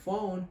checked my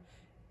phone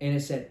and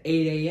it said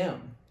 8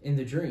 a.m. in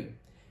the dream.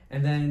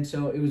 And then,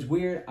 so it was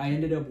weird. I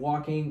ended up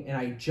walking and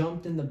I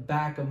jumped in the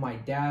back of my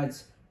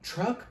dad's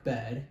truck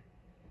bed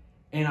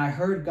and I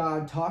heard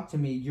God talk to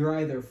me. You're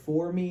either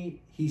for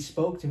me. He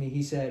spoke to me.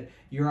 He said,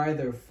 you're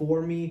either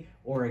for me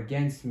or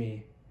against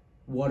me.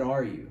 What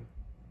are you?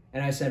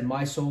 And I said,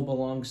 my soul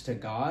belongs to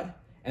God.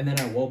 And then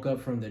I woke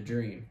up from the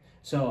dream.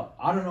 So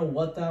I don't know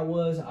what that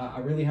was. I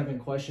really haven't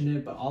questioned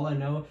it. But all I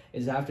know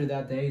is after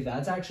that day,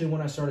 that's actually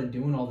when I started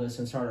doing all this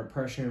and started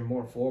pressuring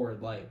more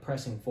forward, like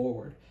pressing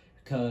forward.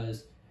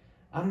 Because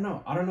I don't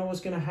know. I don't know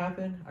what's going to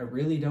happen. I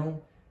really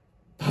don't.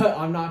 But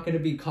I'm not going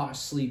to be caught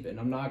sleeping.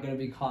 I'm not going to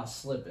be caught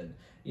slipping.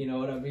 You know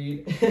what I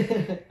mean?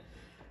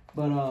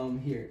 But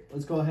here,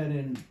 let's go ahead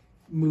and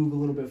move a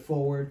little bit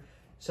forward.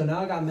 So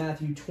now I got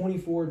Matthew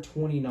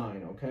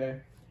 24:29, okay?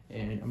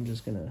 And I'm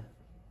just gonna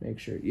make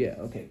sure, yeah,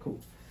 okay, cool.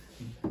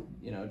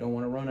 You know, don't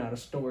want to run out of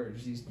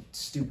storage, these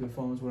stupid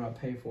phones what I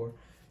pay for.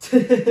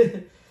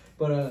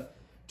 But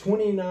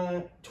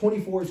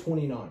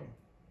 24:29.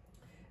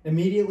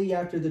 Immediately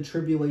after the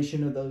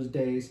tribulation of those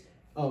days,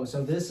 oh,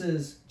 so this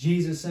is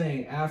Jesus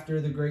saying,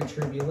 after the great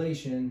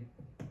tribulation,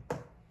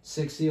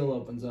 sixth seal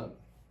opens up.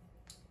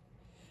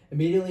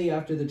 Immediately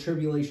after the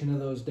tribulation of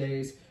those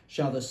days,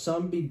 shall the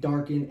sun be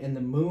darkened, and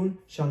the moon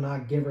shall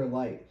not give her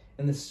light,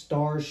 and the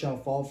stars shall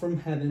fall from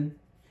heaven,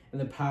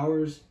 and the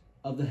powers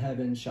of the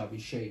heavens shall be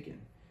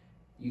shaken.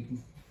 You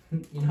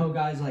know,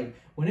 guys, like,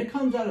 when it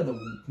comes out of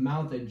the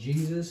mouth of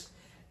Jesus,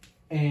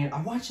 and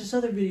I watched this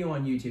other video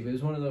on YouTube. It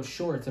was one of those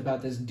shorts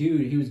about this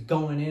dude. He was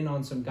going in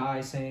on some guy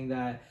saying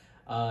that,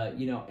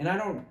 you know, and I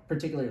don't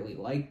particularly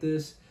like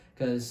this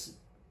because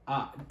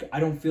I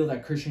don't feel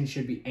that Christians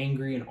should be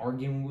angry and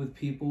arguing with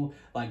people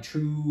like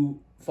true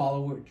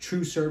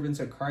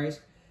servants of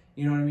Christ.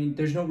 You know what I mean?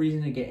 There's no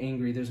reason to get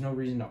angry. There's no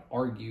reason to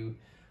argue.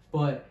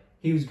 But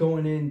he was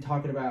going in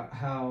talking about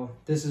how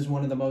this is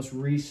one of the most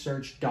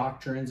researched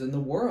doctrines in the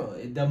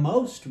world. The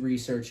most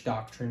researched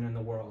doctrine in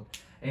the world.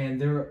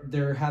 And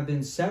there have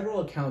been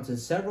several accounts and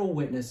several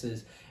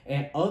witnesses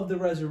and of the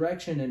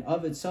resurrection and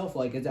of itself.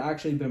 Like, it's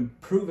actually been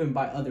proven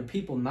by other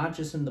people, not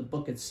just in the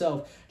book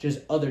itself,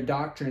 just other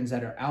doctrines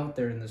that are out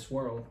there in this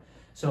world.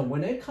 So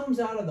when it comes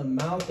out of the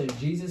mouth of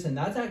Jesus, and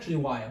that's actually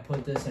why I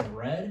put this in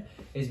red,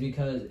 is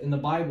because in the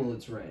Bible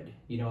it's red.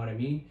 You know what I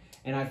mean?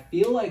 And I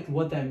feel like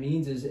what that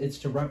means is it's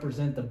to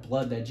represent the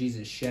blood that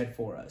Jesus shed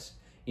for us.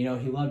 You know,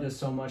 he loved us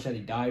so much that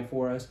he died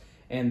for us,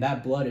 and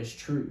that blood is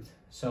truth.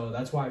 So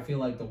that's why I feel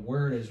like the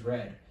word is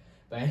red.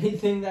 But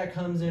anything that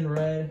comes in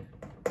red,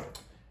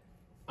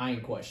 I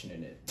ain't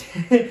questioning it.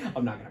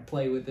 I'm not going to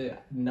play with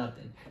it.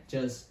 Nothing.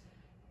 Just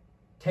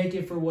take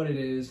it for what it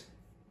is.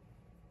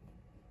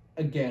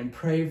 Again,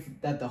 pray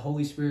that the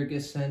Holy Spirit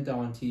gets sent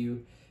on to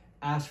you.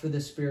 Ask for the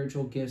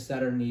spiritual gifts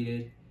that are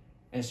needed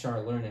and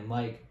start learning.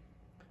 Like,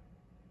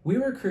 we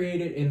were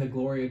created in the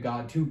glory of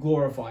God to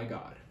glorify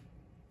God.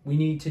 We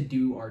need to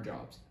do our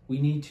jobs. We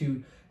need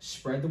to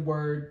spread the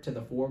word to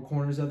the four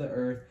corners of the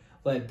earth.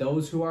 Let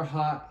those who are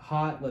hot,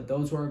 hot. Let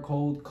those who are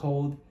cold,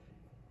 cold.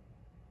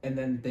 And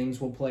then things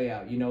will play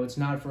out. You know, it's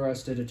not for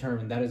us to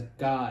determine. That is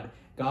God.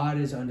 God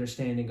is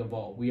understanding of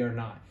all. We are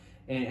not.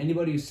 And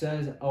anybody who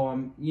says,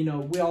 oh, you know,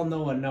 we all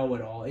know a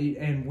know-it-all.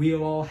 And we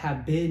all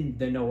have been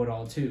the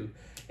know-it-all too.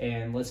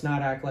 And let's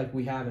not act like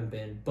we haven't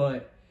been.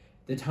 But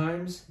the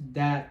times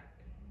that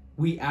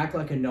we act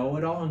like a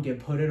know-it-all and get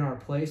put in our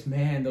place,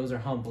 man, those are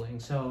humbling.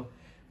 So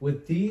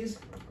with these,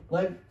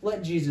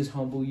 let Jesus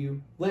humble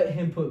you. Let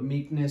him put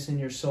meekness in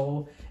your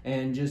soul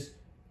and just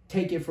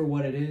take it for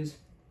what it is.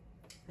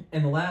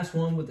 And the last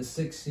one with the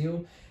sixth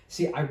seal.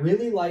 See, I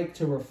really like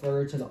to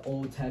refer to the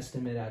Old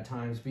Testament at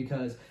times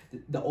because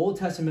the Old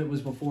Testament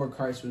was before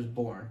Christ was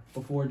born,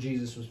 before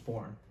Jesus was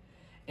born.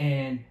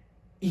 And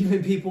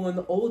even people in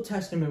the Old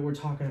Testament were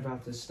talking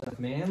about this stuff,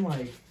 man.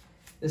 Like,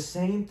 the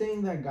same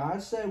thing that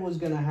God said was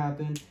going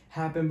to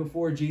happened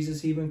before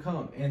Jesus even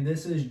come. And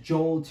this is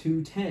Joel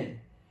 2:10.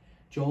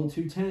 Joel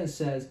 2:10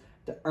 says,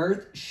 the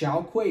earth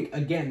shall quake.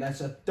 Again,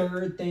 that's a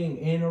third thing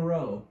in a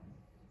row.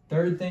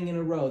 Third thing in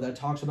a row that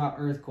talks about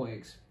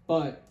earthquakes.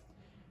 But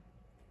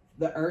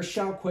the earth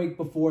shall quake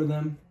before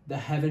them, the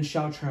heavens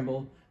shall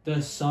tremble,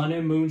 the sun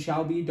and moon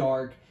shall be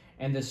dark,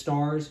 and the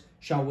stars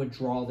shall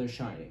withdraw their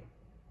shining.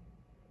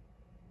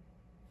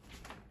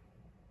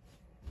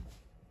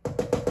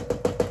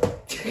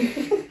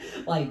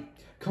 Like,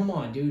 come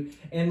on, dude.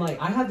 And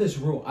like, I have this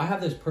rule. I have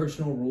this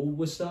personal rule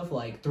with stuff,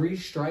 like 3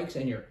 strikes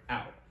and you're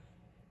out.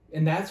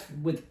 And that's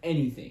with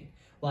anything.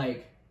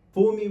 Like,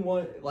 fool me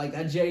one, like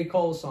that J.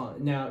 Cole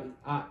song. Now,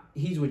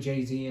 he's with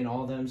Jay-Z and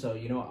all them, so,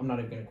 you know, I'm not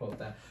even going to quote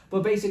that.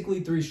 But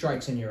basically, 3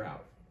 strikes and you're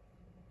out.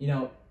 You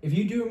know, if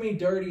you do me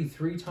dirty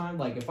 3 times,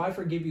 like if I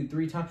forgive you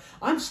 3 times,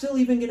 I'm still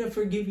even going to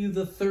forgive you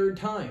the 3rd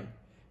time.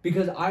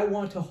 Because I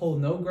want to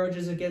hold no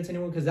grudges against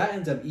anyone, because that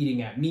ends up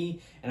eating at me,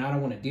 and I don't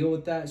want to deal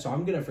with that. So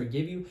I'm going to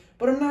forgive you,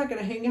 but I'm not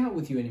going to hang out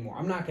with you anymore.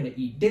 I'm not going to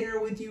eat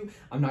dinner with you.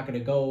 I'm not going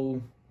to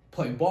go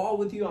play ball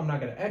with you. I'm not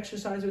going to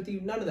exercise with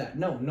you. None of that.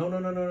 No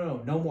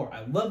more.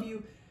 I love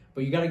you,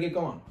 but you got to get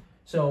gone.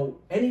 So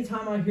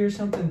anytime I hear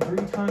something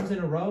 3 times in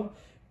a row,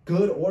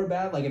 good or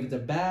bad, like if it's a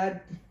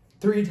bad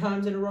 3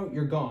 times in a row,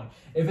 you're gone.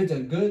 If it's a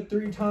good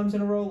 3 times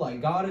in a row,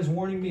 like God is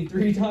warning me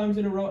 3 times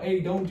in a row, hey,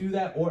 don't do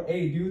that, or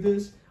hey, do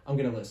this, I'm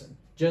going to listen.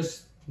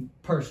 Just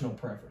personal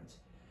preference.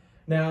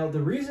 Now,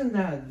 the reason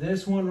that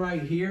this one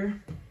right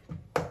here,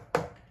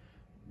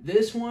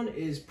 this one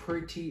is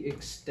pretty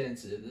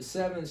extensive. The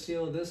 7th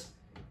seal, this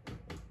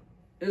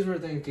is where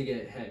things could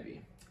get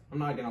heavy. I'm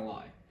not going to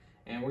lie.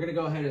 And we're going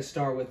to go ahead and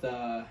start with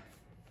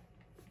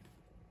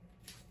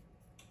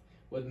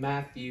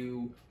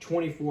Matthew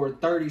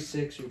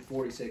 24:36 through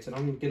 46. And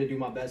I'm going to do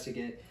my best to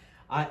get,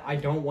 I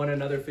don't want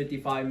another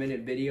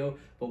 55-minute video,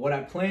 but what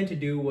I plan to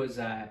do was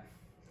that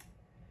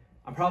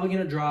I'm probably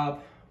going to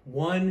drop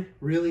 1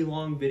 really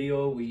long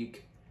video a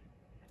week,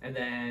 and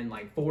then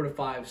like 4 to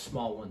 5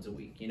 small ones a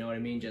week. You know what I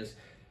mean? Just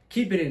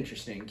keep it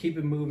interesting, keep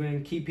it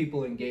moving, keep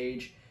people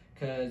engaged,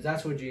 because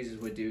that's what Jesus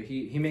would do.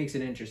 He makes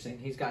it interesting.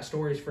 He's got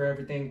stories for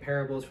everything,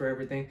 parables for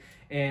everything.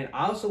 And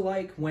I also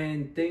like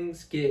when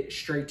things get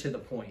straight to the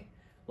point.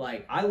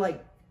 Like, I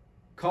like,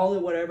 call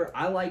it whatever,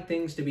 I like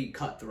things to be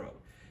cutthroat,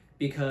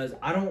 because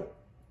I don't,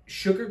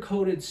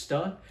 sugar-coated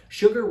stuff,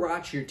 sugar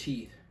rots your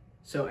teeth.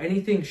 So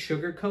anything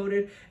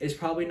sugar-coated is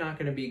probably not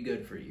going to be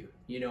good for you.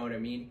 You know what I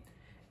mean?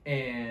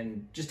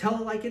 And just tell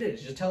it like it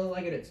is. Just tell it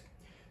like it is.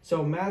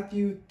 So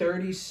Matthew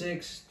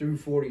 36 through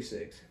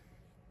 46.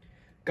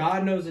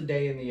 God knows the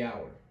day and the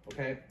hour,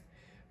 okay?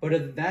 But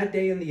of that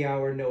day and the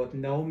hour knoweth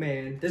no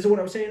man. This is what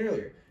I was saying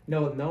earlier.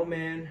 Knoweth no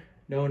man,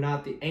 no,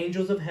 not the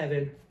angels of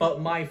heaven, but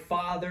my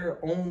Father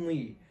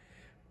only.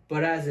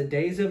 But as the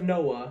days of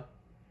Noah,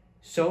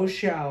 so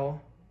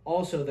shall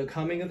also the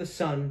coming of the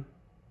Son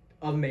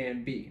of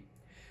Man be.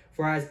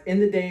 For as in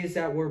the days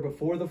that were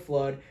before the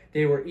flood,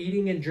 they were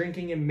eating and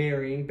drinking and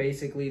marrying.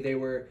 Basically, they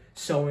were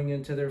sowing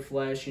into their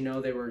flesh. You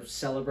know, they were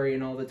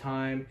celebrating all the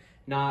time,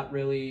 not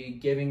really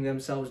giving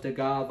themselves to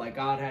God like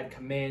God had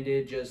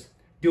commanded, just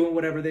doing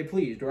whatever they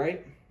pleased,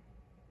 right?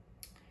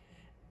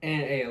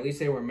 And hey, at least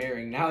they were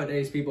marrying.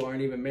 Nowadays, people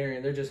aren't even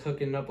marrying. They're just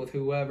hooking up with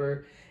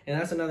whoever. And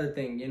that's another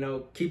thing, you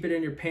know, keep it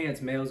in your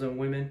pants, males and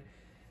women,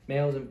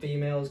 males and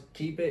females.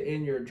 Keep it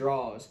in your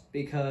drawers,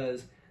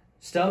 because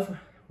stuff,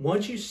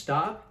 once you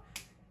stop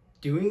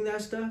doing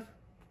that stuff,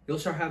 you'll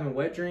start having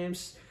wet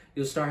dreams.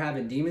 You'll start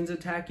having demons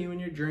attack you in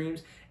your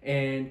dreams.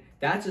 And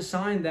that's a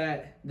sign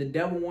that the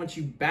devil wants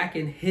you back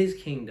in his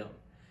kingdom.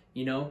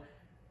 You know,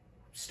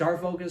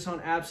 start focus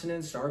on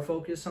abstinence, start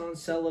focus on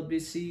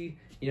celibacy.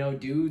 You know,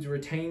 dudes,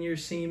 retain your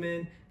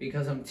semen,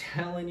 because I'm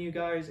telling you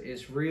guys,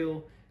 it's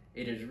real.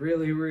 It is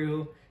really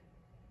real.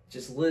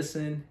 Just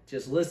listen,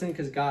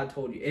 because God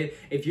told you.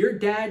 If your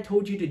dad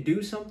told you to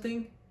do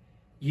something,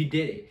 you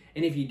did it.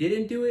 And if you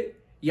didn't do it,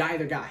 you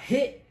either got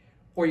hit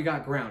or you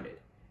got grounded.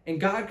 And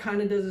God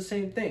kind of does the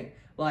same thing.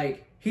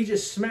 Like, he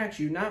just smacks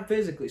you, not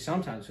physically,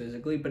 sometimes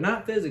physically, but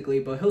not physically,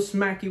 but he'll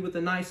smack you with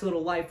a nice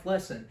little life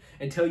lesson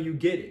until you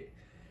get it.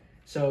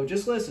 So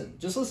just listen.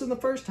 Just listen the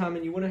first time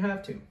and you wouldn't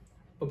have to.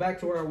 But back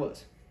to where I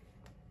was.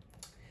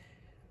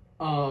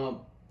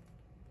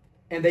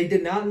 And they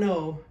did not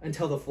know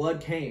until the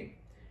flood came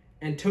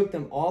and took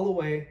them all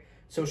away.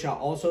 So shall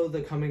also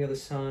the coming of the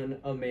Son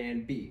of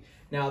Man be.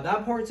 Now,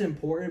 that part's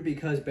important,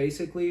 because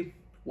basically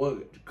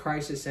what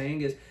Christ is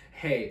saying is,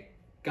 hey,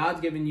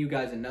 God's giving you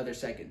guys another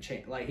second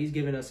chance. Like, he's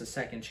giving us a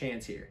second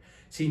chance here.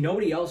 See,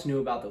 nobody else knew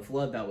about the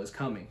flood that was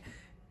coming.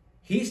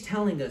 He's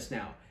telling us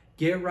now,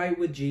 get right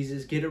with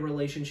Jesus, get a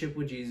relationship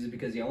with Jesus,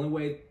 because the only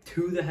way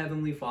to the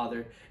Heavenly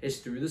Father is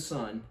through the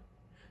Son.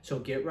 So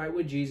get right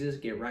with Jesus,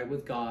 get right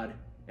with God,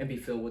 and be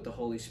filled with the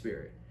Holy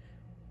Spirit.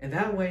 And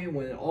that way,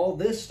 when all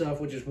this stuff,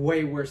 which is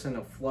way worse than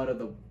the flood of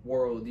the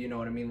world, you know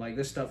what I mean? Like,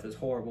 this stuff is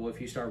horrible if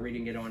you start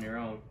reading it on your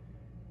own.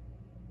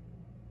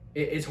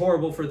 It's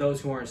horrible for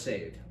those who aren't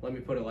saved. Let me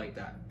put it like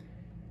that.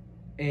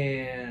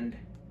 And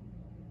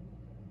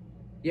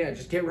yeah,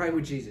 just get right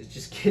with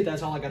Jesus.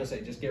 That's all I got to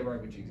say. Just get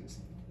right with Jesus.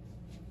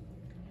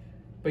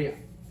 But yeah,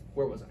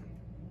 where was I?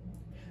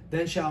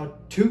 Then shall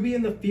two be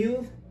in the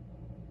field,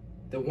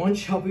 the one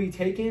shall be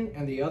taken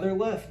and the other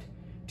left.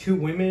 2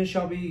 women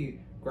shall be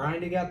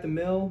grinding at the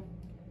mill,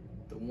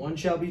 the one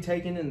shall be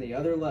taken and the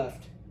other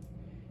left.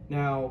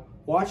 Now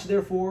watch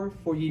therefore,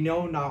 for ye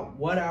know not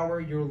what hour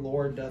your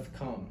Lord doth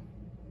come.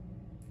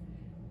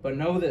 But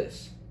know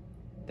this,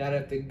 that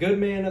if the good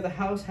man of the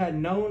house had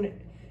known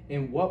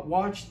in what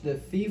watch the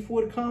thief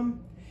would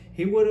come,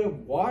 he would have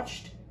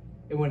watched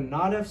and would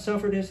not have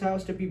suffered his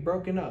house to be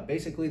broken up.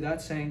 Basically,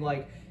 that's saying,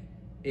 like,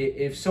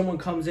 if someone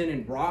comes in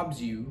and robs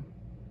you,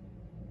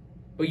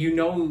 but you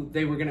know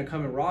they were going to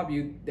come and rob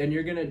you, then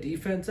you're going to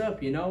defense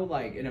up, you know?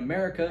 Like, in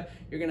America,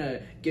 you're going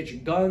to get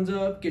your guns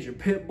up, get your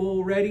pit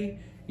bull ready,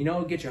 you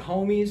know, get your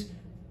homies,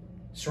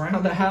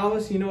 surround the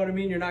house, you know what I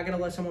mean? You're not going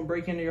to let someone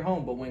break into your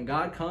home. But when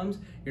God comes,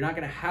 you're not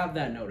going to have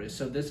that notice.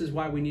 So this is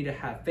why we need to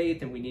have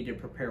faith, and we need to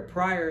prepare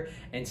prior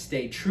and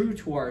stay true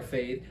to our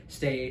faith,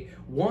 stay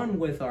one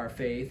with our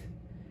faith,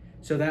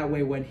 so that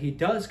way when he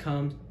does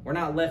come, we're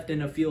not left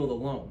in a field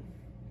alone.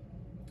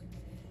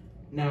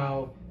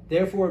 Now,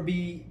 therefore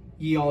be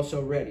ye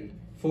also ready,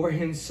 for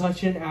in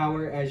such an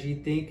hour as ye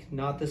think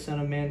not the Son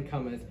of Man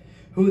cometh,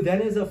 who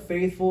then is a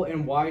faithful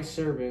and wise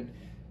servant,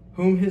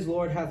 whom his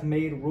Lord hath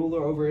made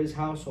ruler over his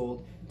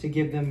household, to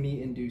give them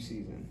meat in due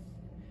season.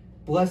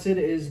 Blessed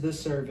is the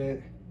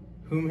servant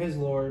whom his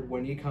Lord,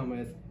 when he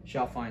cometh,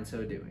 shall find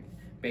so doing.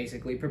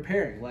 Basically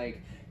preparing,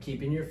 like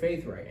keeping your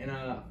faith right. And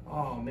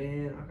oh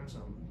man, I got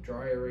some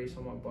dry erase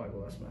on my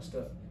Bible. That's messed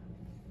up.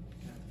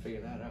 I have to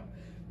figure that out.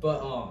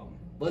 But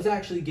let's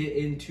actually get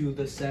into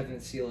the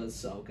 7th seal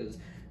itself, because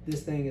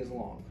this thing is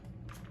long.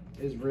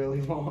 It's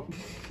really long.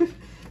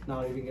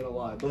 Not even gonna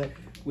lie, but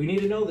we need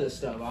to know this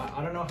stuff.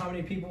 I don't know how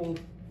many people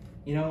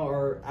you know,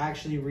 are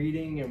actually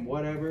reading and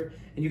whatever.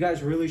 And you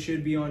guys really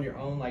should be on your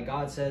own. Like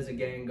God says,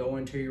 again, go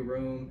into your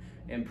room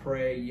and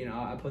pray. You know,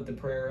 I put the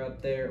prayer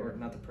up there, or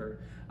not the prayer,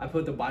 I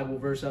put the Bible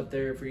verse up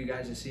there for you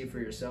guys to see for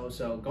yourself.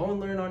 So go and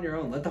learn on your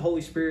own. Let the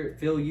Holy Spirit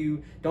fill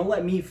you. Don't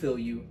let me fill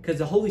you, because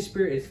the Holy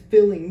Spirit is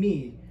filling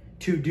me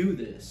to do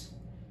this.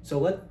 So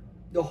let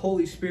the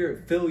Holy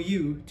Spirit fill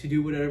you to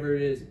do whatever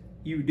it is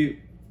you do.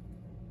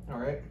 All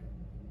right.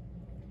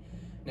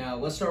 Now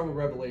let's start with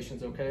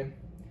Revelations, okay?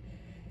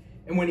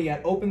 And when he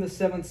had opened the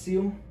seventh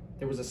seal,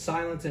 there was a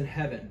silence in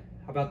heaven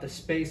about the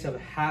space of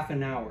half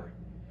an hour.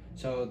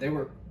 So they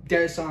were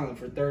dead silent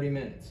for 30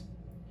 minutes.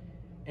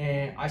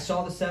 And I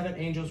saw the 7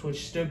 angels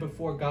which stood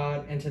before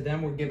God, and to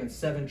them were given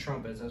 7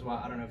 trumpets. That's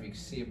why, I don't know if you can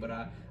see it, but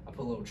I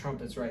put little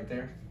trumpets right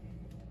there.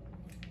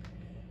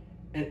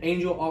 An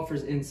angel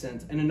offers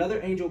incense, and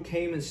another angel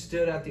came and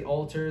stood at the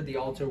altar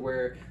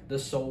where the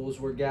souls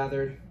were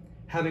gathered,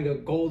 having a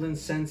golden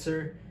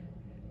censer.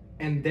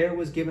 And there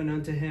was given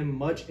unto him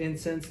much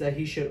incense, that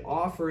he should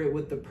offer it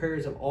with the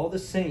prayers of all the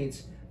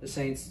saints,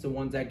 the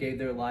ones that gave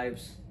their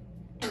lives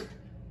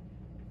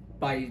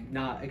by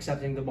not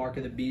accepting the mark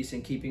of the beast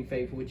and keeping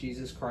faith with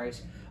Jesus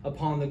Christ,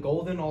 upon the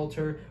golden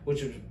altar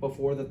which was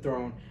before the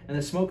throne. And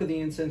the smoke of the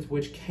incense,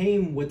 which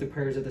came with the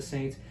prayers of the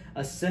saints,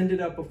 ascended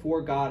up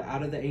before God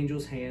out of the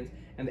angel's hands.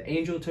 And the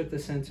angel took the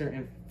censer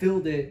and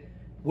filled it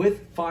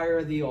with fire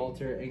of the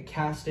altar and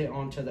cast it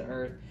onto the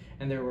earth.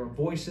 And there were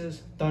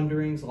voices,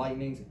 thunderings,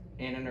 lightnings,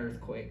 and an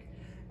earthquake.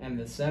 And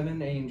the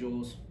 7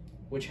 angels,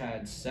 which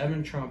had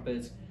 7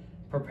 trumpets,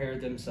 prepared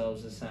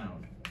themselves to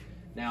sound.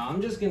 Now,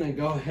 I'm just going to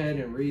go ahead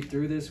and read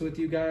through this with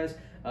you guys.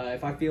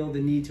 If I feel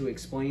the need to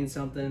explain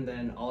something,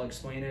 then I'll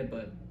explain it,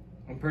 but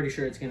I'm pretty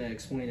sure it's going to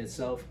explain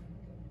itself.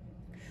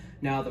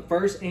 Now, the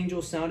first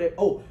angel sounded...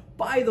 Oh,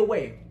 by the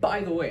way,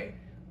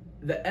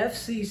 the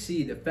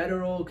FCC, the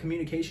Federal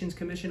Communications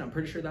Commission, I'm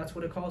pretty sure that's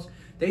what it calls,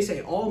 they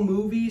say all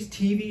movies,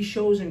 TV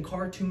shows, and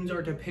cartoons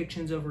are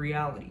depictions of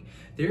reality.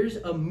 There's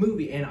a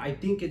movie, and I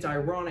think it's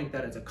ironic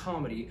that it's a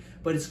comedy,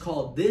 but it's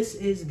called This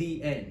Is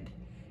the End.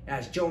 It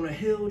has Jonah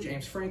Hill,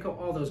 James Franco,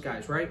 all those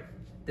guys, right?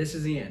 This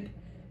is the end.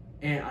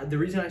 And the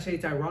reason I say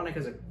it's ironic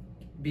is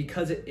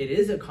because it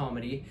is a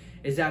comedy,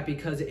 is that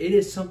because it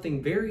is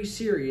something very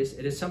serious,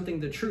 it is something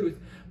the truth,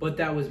 but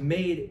that was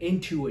made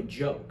into a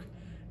joke.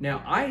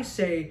 Now, I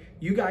say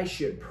you guys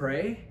should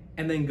pray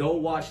and then go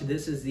watch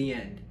This Is the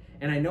End.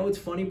 And I know it's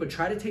funny, but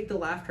try to take the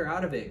laughter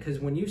out of it, because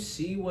when you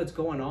see what's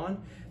going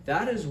on,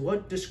 that is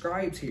what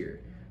describes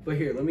here. But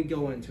here, let me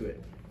go into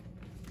it.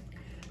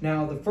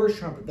 Now, the first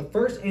trumpet, the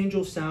first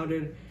angel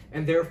sounded,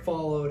 and there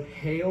followed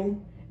hail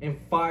and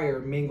fire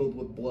mingled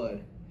with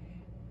blood.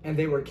 And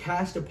they were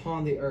cast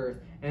upon the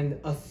earth, and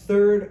a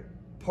third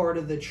part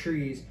of the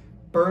trees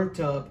burnt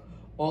up.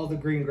 All the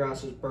green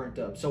grass was burnt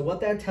up. So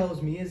what that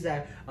tells me is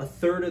that a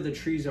third of the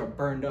trees are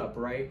burned up,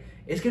 right?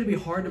 It's going to be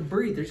hard to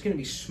breathe. There's going to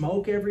be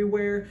smoke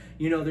everywhere.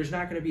 You know, there's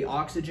not going to be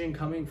oxygen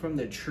coming from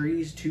the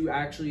trees to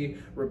actually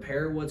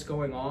repair what's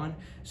going on.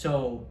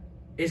 So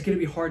it's going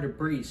to be hard to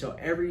breathe. So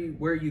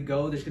everywhere you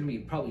go, there's going to be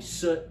probably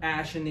soot,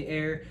 ash in the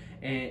air,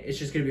 and it's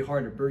just going to be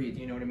hard to breathe.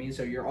 You know what I mean?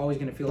 So you're always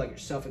going to feel like you're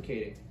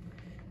suffocating.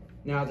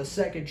 Now the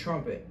second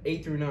trumpet,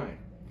 8 through 9.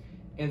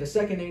 And the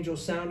second angel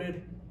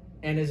sounded,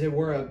 and as it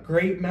were, a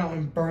great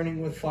mountain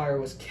burning with fire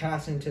was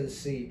cast into the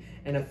sea,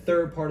 and a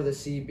third part of the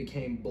sea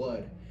became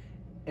blood.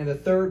 And the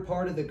third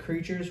part of the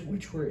creatures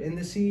which were in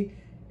the sea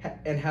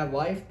and had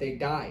life, they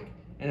died.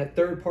 And a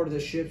third part of the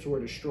ships were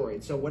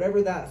destroyed. So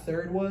whatever that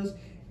third was,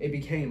 it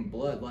became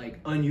blood, like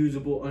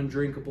unusable,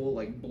 undrinkable,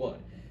 like blood.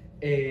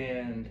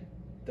 And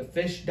the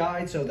fish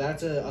died, so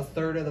that's a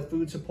third of the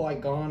food supply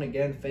gone.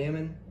 Again,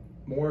 famine,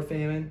 more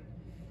famine.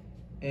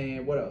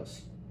 And what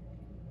else?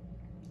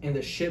 And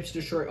the ships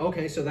destroyed.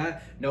 Okay, so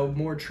that, no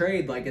more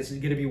trade. Like, it's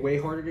going to be way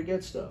harder to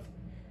get stuff.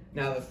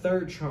 Now the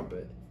third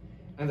trumpet.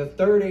 And the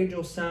third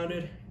angel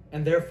sounded,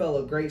 and there fell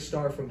a great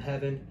star from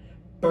heaven,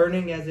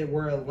 burning as it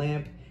were a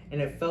lamp,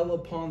 and it fell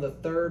upon the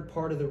third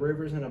part of the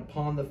rivers and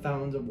upon the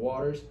fountains of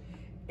waters.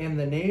 And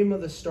the name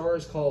of the star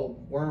is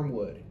called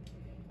Wormwood.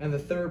 And the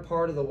third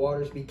part of the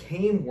waters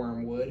became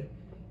wormwood,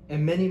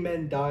 and many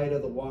men died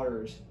of the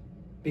waters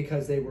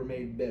because they were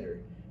made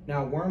bitter.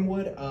 Now,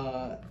 wormwood,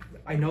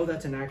 I know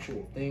that's an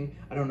actual thing.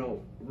 I don't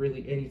know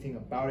really anything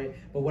about it,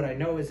 but what I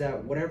know is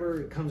that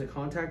whatever comes in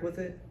contact with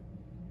it,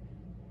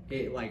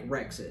 it like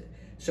wrecks it.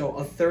 So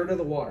a third of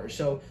the water.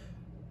 So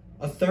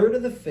a third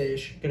of the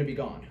fish gonna be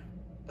gone.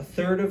 A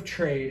third of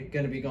trade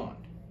gonna be gone.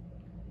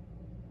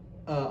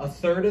 A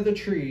third of the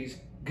trees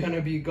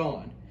gonna be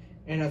gone.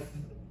 And a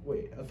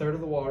third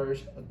of the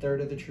waters, a third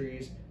of the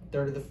trees,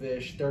 third of the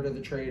fish, third of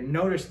the trade.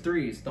 Notice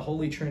threes, the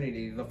Holy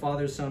Trinity, the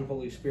Father, Son,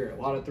 Holy Spirit.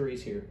 A lot of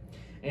threes here.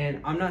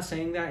 And I'm not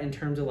saying that in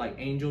terms of like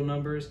angel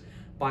numbers.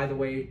 By the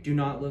way, do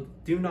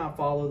not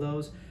follow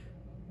those.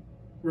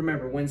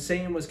 Remember, when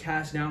Satan was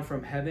cast down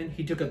from heaven,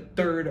 he took a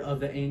third of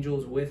the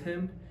angels with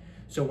him.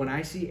 So when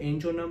I see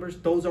angel numbers,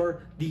 those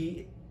are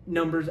the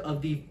numbers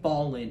of the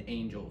fallen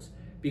angels.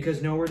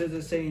 Because nowhere does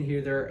it say in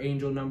here there are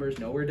angel numbers.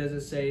 Nowhere does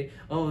it say,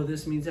 oh,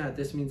 this means that,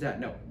 this means that.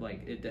 No,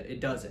 like it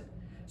doesn't.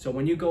 So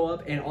when you go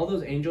up, and all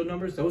those angel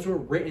numbers, those were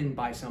written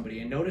by somebody.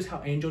 And notice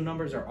how angel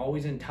numbers are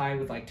always in tie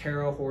with like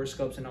tarot,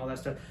 horoscopes, and all that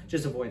stuff.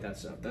 Just avoid that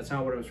stuff. That's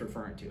not what I was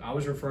referring to. I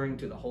was referring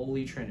to the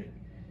Holy Trinity.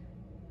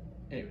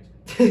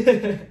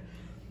 Anyways.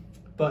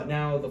 But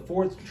now the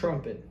fourth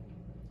trumpet.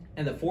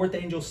 And the fourth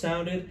angel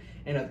sounded,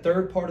 and a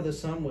third part of the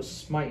sun was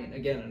smitten.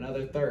 Again,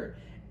 another third.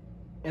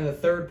 And the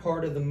third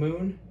part of the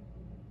moon,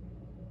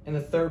 and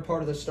the third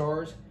part of the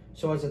stars,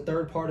 so as a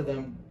third part of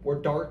them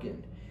were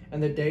darkened.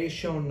 And the day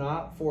shone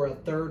not for a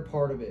third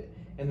part of it,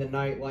 and the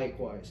night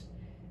likewise.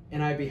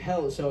 And I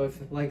beheld, so if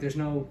like there's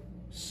no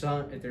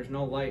sun, if there's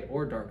no light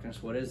or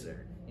darkness, what is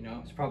there? You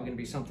know, it's probably going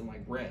to be something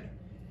like red.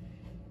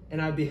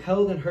 And I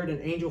beheld and heard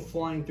an angel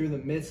flying through the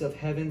midst of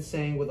heaven,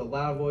 saying with a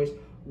loud voice,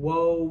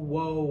 Woe,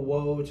 woe,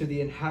 woe to the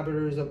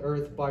inhabitants of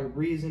earth by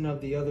reason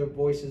of the other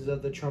voices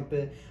of the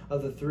trumpet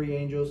of the three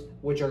angels,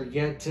 which are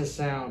yet to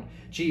sound.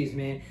 Jeez,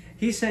 man.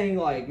 He's saying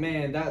like,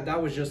 man,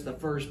 that was just the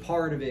first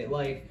part of it.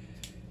 Like,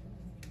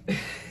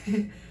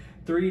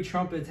 3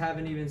 trumpets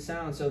haven't even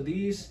sound. So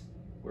these,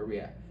 where are we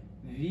at?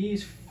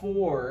 These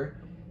 4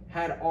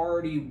 had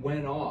already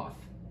went off.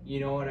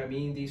 You know what I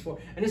mean? These 4.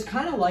 And it's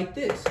kind of like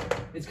this.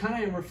 It's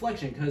kind of in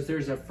reflection, because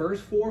there's a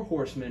first 4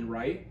 horsemen,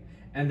 right?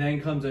 And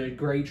then comes a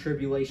great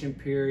tribulation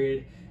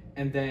period.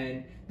 And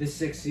then the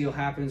 6th seal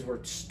happens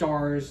where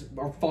stars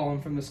are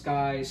falling from the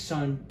sky,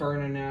 sun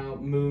burning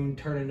out, moon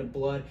turning to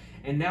blood.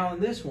 And now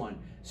in this one.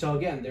 So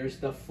again, there's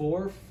the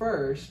 4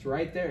 first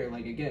right there.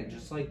 Like again,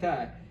 just like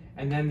that.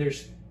 And then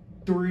there's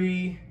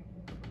 3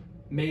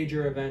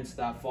 major events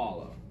that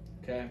follow.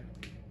 Okay.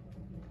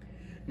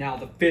 Now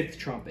the 5th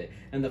trumpet.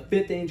 And the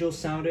 5th angel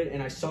sounded,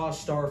 and I saw a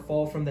star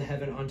fall from the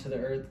heaven unto the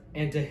earth.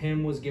 And to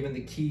him was given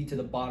the key to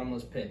the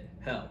bottomless pit,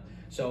 hell.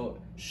 So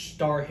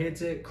star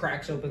hits it,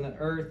 cracks open the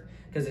earth,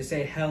 because they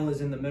say hell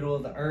is in the middle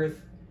of the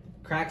earth.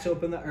 Cracks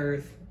open the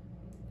earth,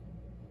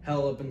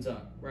 hell opens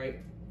up, right?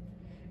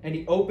 And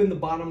he opened the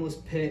bottomless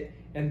pit,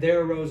 and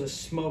there arose a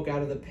smoke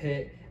out of the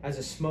pit, as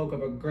a smoke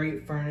of a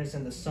great furnace,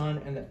 and the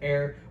sun and the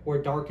air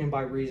were darkened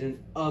by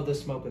reason of the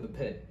smoke of the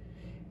pit.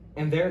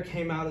 And there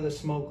came out of the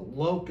smoke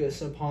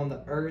locusts upon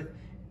the earth,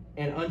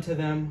 and unto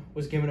them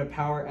was given a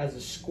power as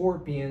the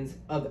scorpions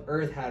of the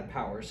earth had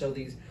power. So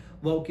these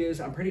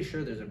locusts, I'm pretty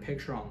sure there's a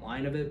picture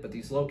online of it, but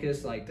these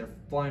locusts, like, they're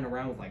flying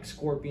around with like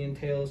scorpion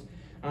tails.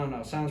 I don't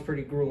know, sounds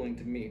pretty grueling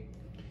to me.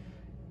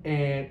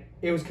 And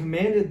it was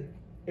commanded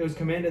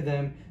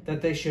them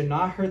that they should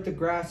not hurt the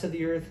grass of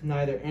the earth,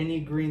 neither any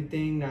green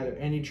thing, neither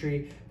any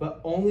tree,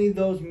 but only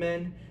those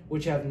men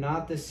which have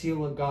not the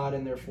seal of God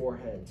in their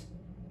foreheads.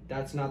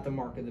 That's not the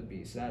mark of the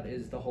beast. That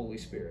is the Holy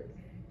Spirit.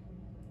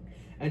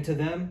 And to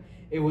them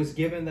it was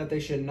given that they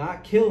should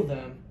not kill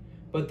them,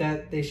 but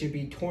that they should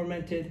be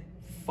tormented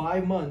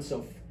 5 months.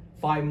 So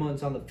 5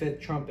 months on the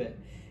 5th trumpet.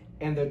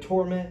 And the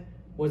torment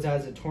was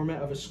as the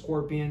torment of a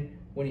scorpion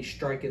when he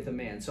striketh a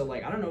man. So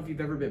like, I don't know if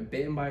you've ever been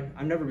bitten by,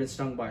 I've never been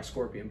stung by a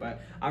scorpion,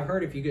 but I've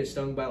heard if you get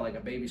stung by like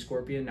a baby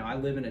scorpion, now I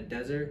live in a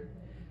desert,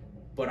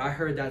 but I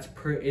heard it's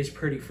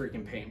pretty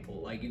freaking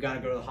painful. Like, you got to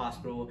go to the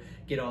hospital,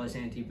 get all this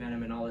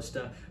anti-venom and all this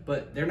stuff,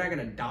 but they're not going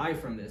to die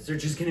from this. They're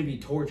just going to be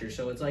tortured.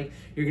 So it's like,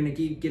 you're going to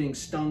keep getting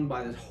stung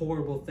by this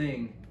horrible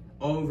thing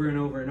over and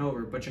over and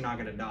over, but you're not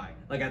going to die.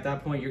 Like, at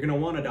that point, you're going to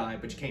want to die,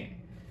 but you can't.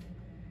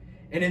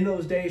 And in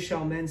those days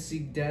shall men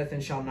seek death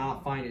and shall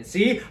not find it.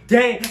 See?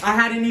 Dang, I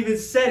hadn't even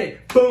said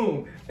it.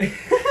 Boom.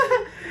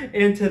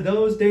 And to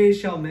those days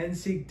shall men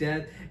seek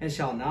death and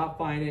shall not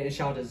find it, and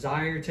shall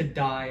desire to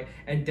die,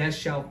 and death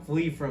shall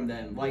flee from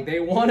them. Like,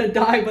 they want to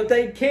die, but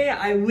they can't.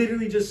 I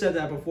literally just said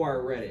that before I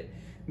read it.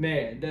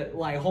 Man, that,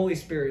 like, Holy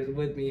Spirit is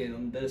with me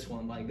on this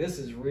one. Like, this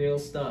is real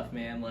stuff,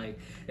 man. Like,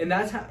 and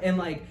that's how, and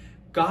like,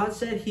 God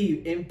said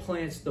he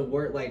implants the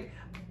word. Like,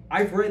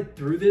 I've read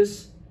through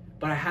this,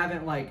 but I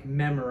haven't like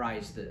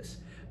memorized this.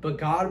 But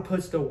God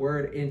puts the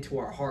word into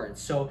our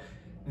hearts. So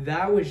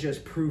that was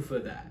just proof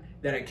of that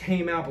it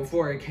came out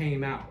before it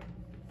came out.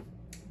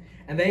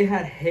 And they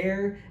had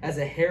hair as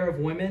a hair of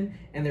women,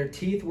 and their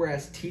teeth were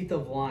as teeth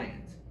of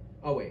lions.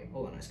 Oh wait,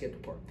 hold on, I skipped a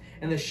part.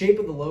 And the shape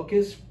of the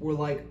locusts were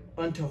like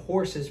unto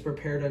horses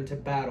prepared unto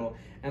battle,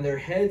 and their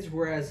heads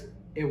were as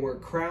it were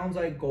crowns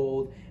like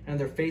gold, and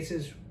their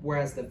faces were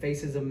as the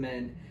faces of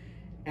men.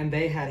 And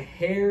they had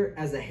hair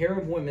as the hair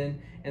of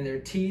women, and their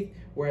teeth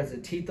were as the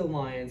teeth of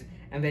lions.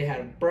 And they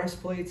had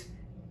breastplates,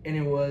 and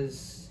it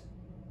was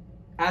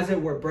as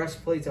it were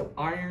breastplates of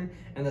iron,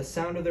 and the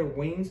sound of their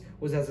wings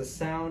was as the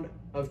sound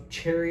of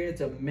chariots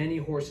of many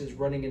horses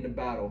running into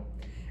battle.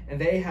 And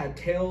they had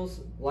tails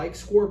like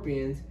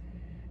scorpions,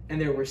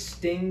 and there were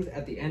stings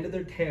at the end of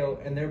their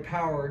tail, and their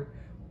power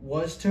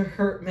was to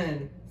hurt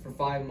men for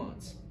 5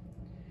 months.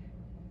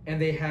 And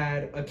they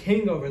had a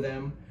king over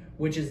them,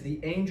 which is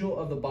the angel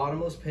of the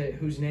bottomless pit,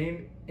 whose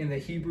name in the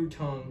Hebrew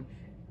tongue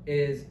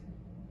is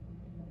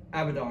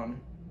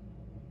Abaddon,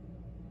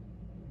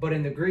 but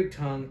in the Greek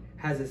tongue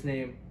has its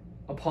name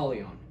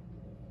Apollyon.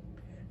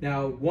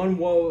 Now one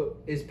woe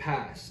is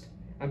past,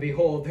 and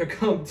behold, there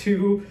come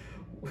 2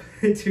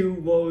 2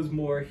 woes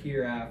more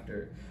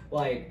hereafter.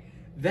 Like,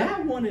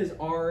 that one is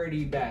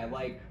already bad.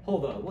 Like,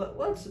 hold on,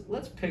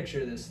 let's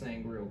picture this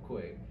thing real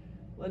quick.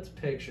 Let's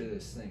picture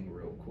this thing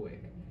real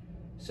quick.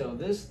 So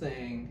this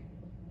thing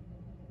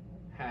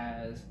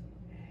has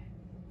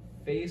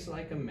face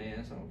like a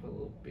man. So I'm gonna put a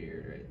little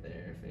beard right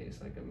there. Face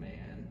like a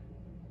man.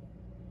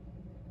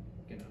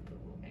 Gonna put a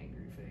little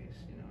angry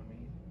face. You know what I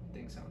mean?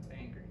 Thing sounds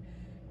angry.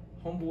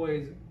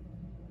 Homeboy's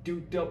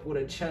duped up with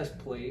a chest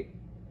plate,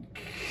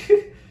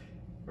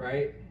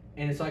 right?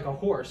 And it's like a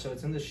horse, so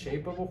it's in the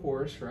shape of a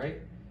horse,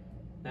 right?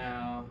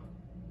 Now,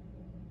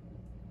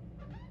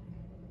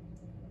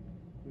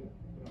 we're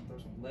gonna throw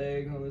some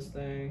legs on this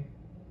thing.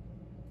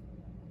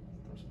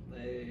 Throw some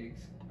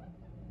legs.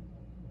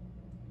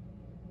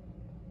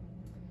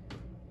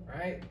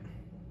 Right?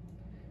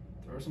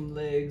 Throw some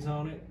legs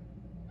on it.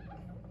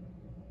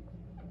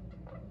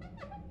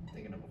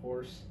 Thinking of a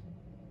horse.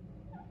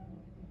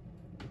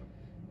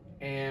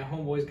 And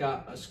homeboy's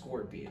got a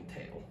scorpion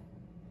tail.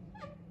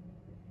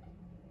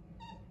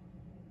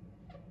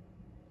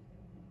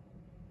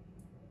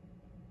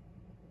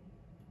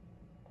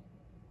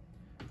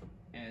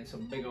 And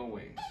some big old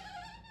wings.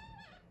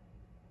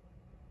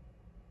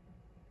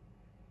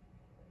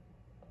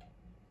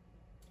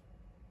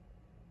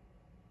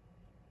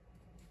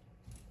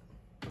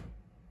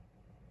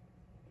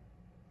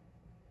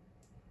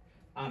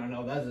 I don't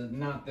know, that's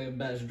not the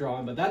best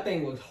drawing, but that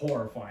thing looks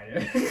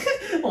horrifying.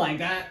 Like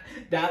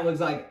that looks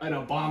like an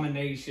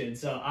abomination.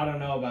 So I don't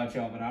know about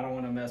y'all, but I don't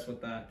want to mess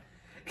with that.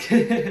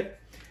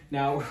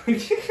 Now,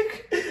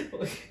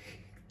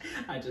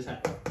 I just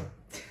had,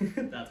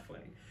 that's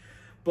funny.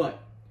 But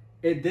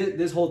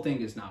this whole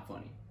thing is not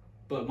funny,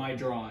 but my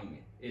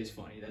drawing is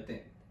funny. That thing,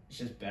 it's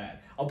just bad.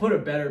 I'll put a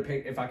better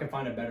pic, if I can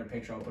find a better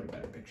picture, I'll put a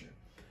better picture.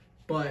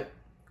 But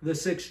the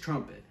 6th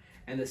trumpet,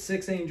 and the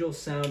 6th angel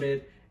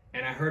sounded,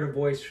 and I heard a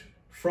voice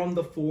from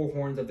the 4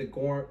 horns of the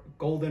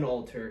golden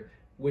altar,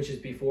 which is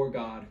before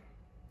God,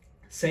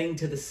 saying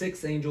to the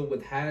 6th angel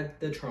which had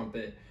the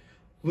trumpet,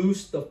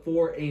 loose the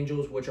 4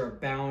 angels which are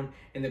bound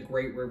in the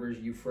great rivers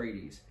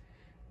Euphrates.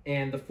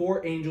 And the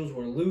 4 angels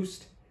were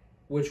loosed,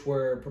 which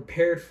were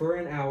prepared for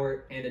an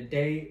hour and a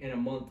day and a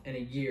month and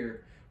a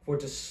year, for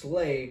to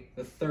slay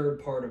the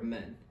 3rd part of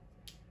men.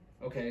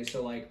 Okay,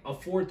 so like a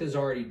 4th is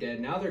already dead.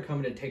 Now they're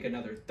coming to take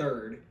another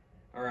 3rd.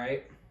 All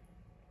right.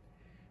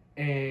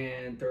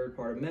 And 3rd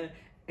part of men.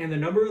 And the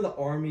number of the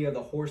army of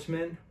the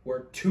horsemen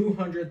were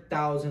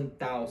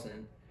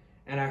 200,000,000.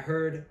 And I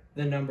heard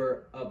the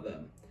number of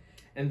them.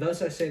 And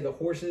thus I say, the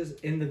horses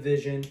in the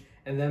vision,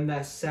 and them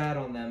that sat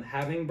on them,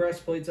 having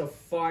breastplates of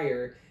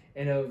fire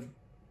and of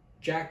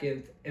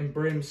jacinth and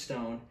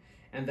brimstone,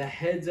 and the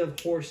heads of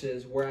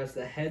horses were as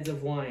the heads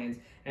of lions,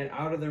 and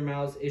out of their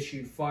mouths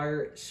issued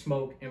fire,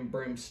 smoke, and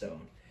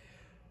brimstone.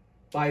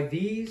 By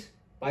these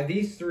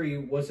 3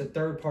 was the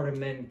 3rd part of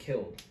men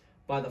killed,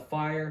 by the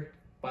fire,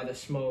 by the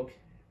smoke,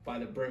 by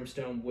the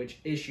brimstone, which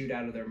issued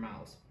out of their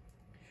mouths.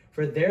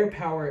 For their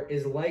power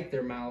is like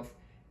their mouth,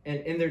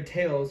 and in their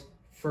tails,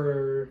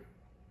 for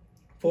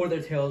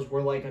their tails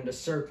were like unto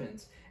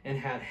serpents, and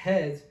had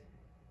heads,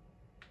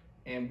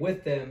 and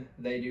with them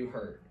they do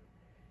hurt.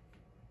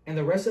 And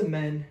the rest of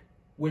men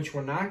which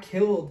were not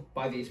killed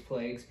by these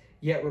plagues,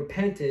 yet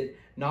repented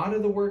not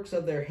of the works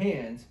of their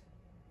hands,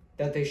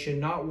 that they should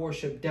not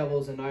worship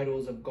devils and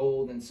idols of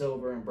gold and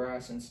silver and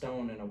brass and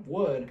stone and of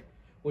wood,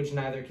 which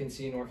neither can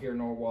see nor hear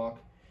nor walk.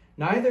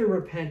 Neither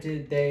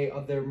repented they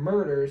of their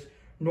murders,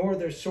 nor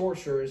their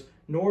sorcerers,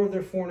 nor of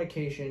their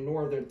fornication,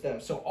 nor of their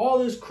theft. So all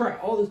this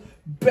crap, all this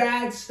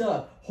bad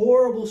stuff,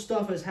 horrible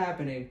stuff is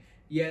happening.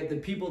 Yet the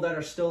people that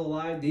are still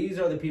alive, these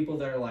are the people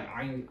that are like,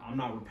 I'm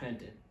not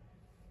repentant.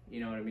 You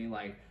know what I mean?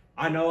 Like,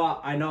 I know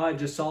I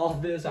just saw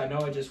this. I know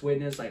I just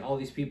witnessed like all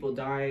these people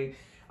dying.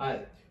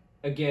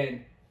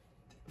 Again,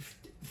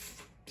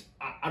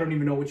 I don't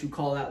even know what you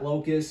call that.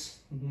 Locust,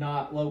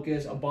 not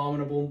locust,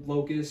 abominable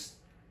locust.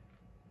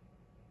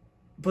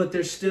 But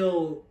they're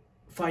still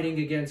fighting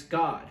against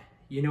God.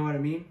 You know what I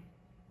mean?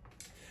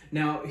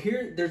 Now,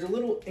 here, there's a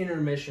little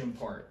intermission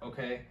part,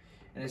 okay?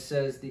 And it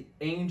says, the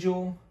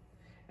angel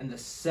and the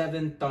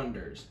 7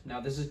 thunders.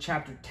 Now, this is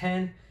chapter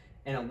 10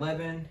 and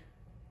 11,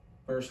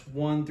 verse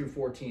 1 through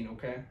 14,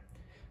 okay?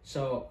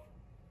 So,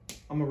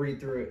 I'm going to read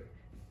through it.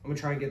 I'm going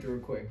to try and get through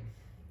it quick.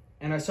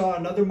 And I saw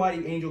another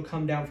mighty angel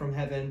come down from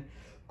heaven,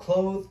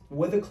 clothed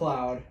with a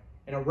cloud,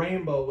 and a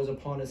rainbow was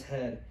upon his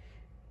head.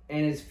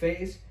 And his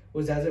face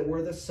was as it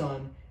were the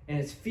sun, and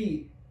his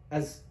feet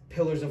as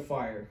pillars of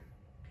fire.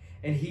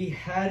 And he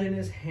had in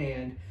his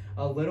hand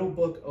a little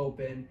book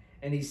open,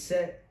 and he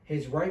set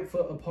his right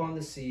foot upon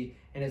the sea,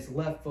 and his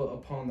left foot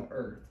upon the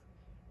earth.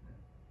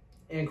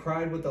 And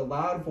cried with a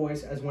loud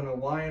voice, as when a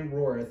lion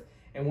roareth.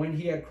 And when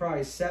he had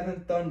cried,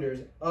 7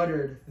 thunders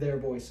uttered their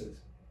voices.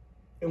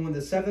 And when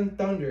the 7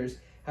 thunders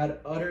had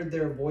uttered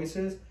their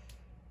voices,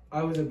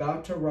 I was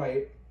about to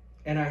write,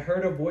 and I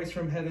heard a voice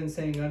from heaven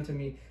saying unto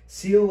me,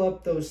 seal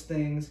up those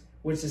things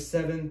which the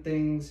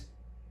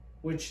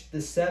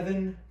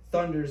 7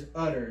 thunders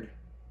uttered,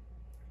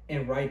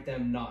 and write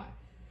them not.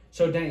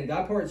 So dang,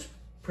 that part's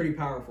pretty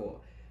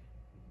powerful.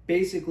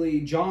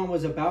 Basically, John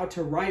was about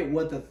to write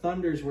what the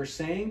thunders were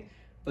saying,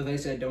 but they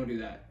said, don't do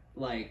that.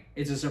 Like,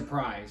 it's a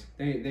surprise.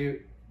 They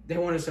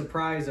want to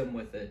surprise them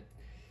with it.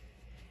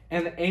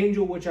 And the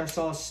angel which I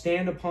saw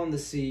stand upon the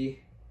sea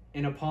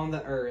and upon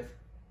the earth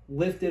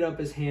lifted up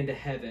his hand to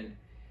heaven,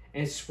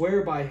 and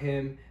swear by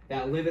him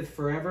that liveth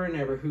forever and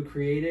ever, who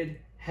created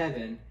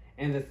heaven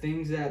and the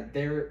things that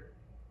therein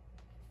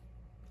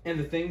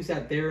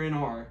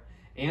are,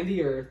 and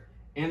the earth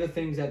and the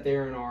things that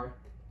therein are,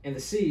 and the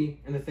sea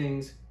and the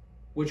things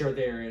which are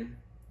therein,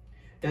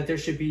 that there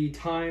should be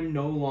time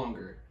no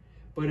longer,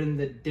 but in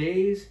the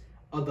days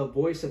of the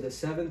voice of the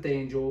seventh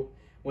angel,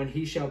 when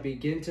he shall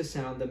begin to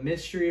sound, the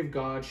mystery of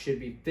God should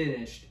be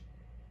finished,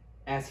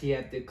 as he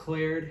hath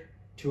declared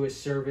to his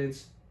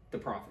servants the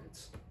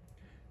prophets.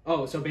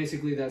 Oh, so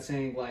basically that's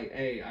saying, like,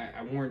 hey,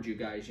 I warned you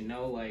guys, you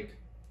know, like,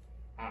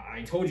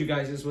 I told you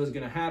guys this was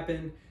going to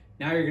happen.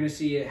 Now you're going to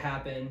see it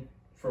happen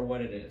for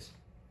what it is.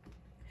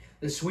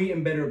 The sweet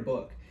and bitter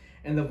book.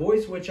 And the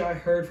voice which I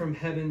heard from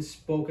heaven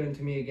spoke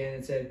unto me again,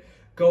 and said,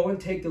 Go and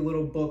take the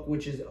little book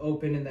which is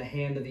open in the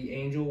hand of the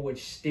angel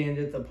which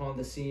standeth upon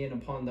the sea and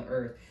upon the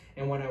earth.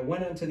 And when I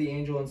went unto the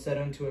angel and said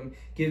unto him,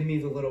 Give me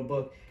the little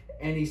book.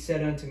 And he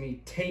said unto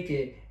me, Take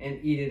it and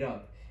eat it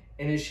up.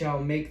 And it shall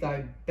make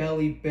thy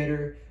belly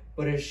bitter,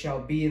 but it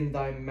shall be in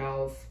thy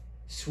mouth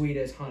sweet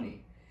as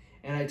honey.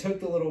 And I took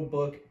the little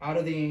book out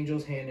of the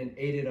angel's hand and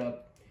ate it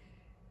up.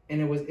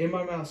 And it was in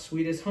my mouth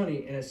sweet as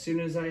honey. And as soon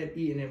as I had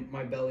eaten it,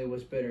 my belly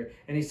was bitter.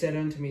 And he said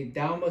unto me,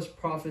 Thou must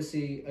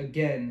prophesy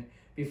again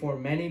before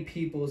many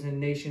peoples and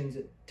nations,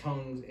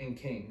 tongues, and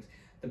kings.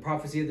 The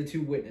prophecy of the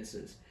two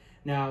witnesses.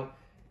 Now,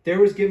 there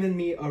was given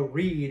me a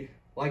reed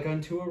like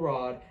unto a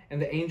rod,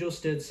 and the angel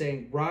stood,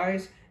 saying,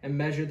 Rise and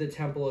measure the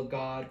temple of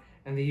God,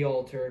 and the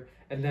altar,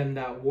 and them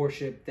that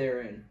worship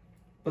therein.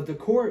 But the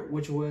court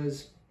which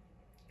is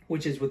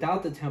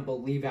without the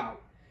temple leave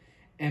out,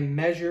 and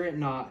measure it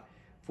not,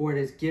 for it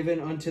is given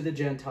unto the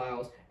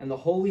Gentiles, and the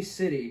holy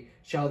city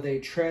shall they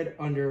tread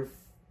under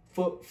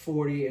foot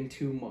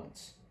 42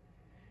 months.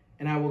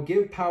 And I will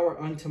give power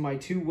unto my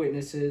two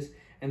witnesses,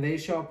 and they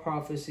shall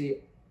prophesy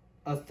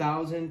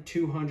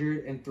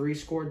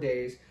 1,260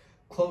 days,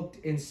 cloaked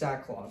in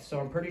sackcloth. So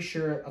I'm pretty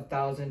sure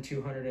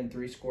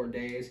 1,260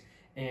 days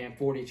and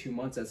 42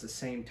 months, that's the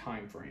same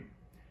time frame.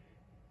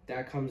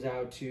 That comes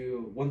out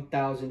to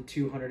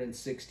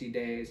 1,260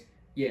 days.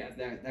 Yeah,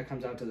 that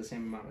comes out to the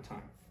same amount of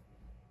time.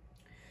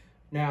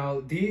 Now,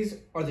 these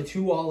are the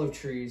two olive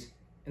trees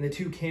and the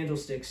two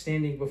candlesticks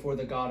standing before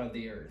the God of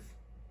the earth.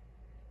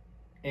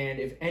 And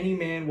if any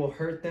man will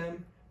hurt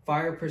them,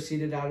 fire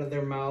proceeded out of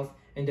their mouth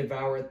and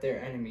devoureth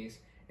their enemies.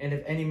 And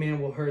if any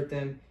man will hurt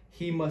them,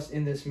 he must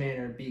in this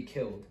manner be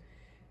killed.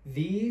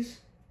 These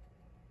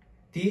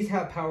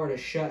have power to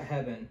shut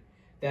heaven,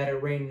 that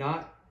it rain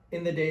not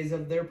in the days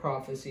of their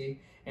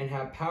prophecy, and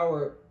have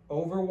power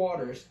over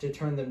waters to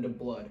turn them to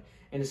blood,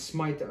 and to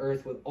smite the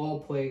earth with all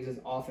plagues as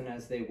often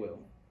as they will.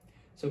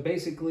 So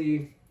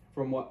basically,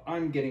 from what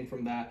I'm getting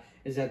from that,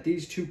 is that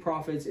these two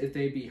prophets, if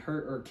they be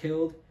hurt or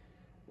killed,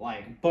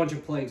 like a bunch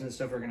of plagues and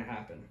stuff are going to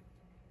happen.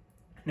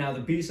 Now,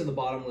 the beast of the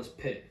bottomless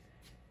pit.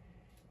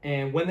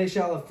 And when they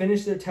shall have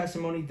finished their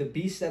testimony, the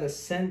beast that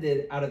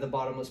ascended out of the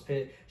bottomless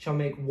pit shall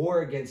make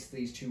war against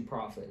these two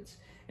prophets,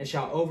 and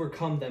shall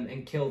overcome them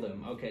and kill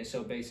them. Okay,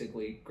 so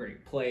basically,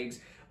 great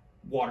plagues,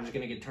 water's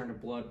going to get turned to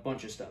blood,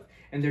 bunch of stuff.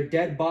 And their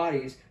dead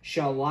bodies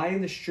shall lie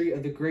in the street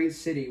of the great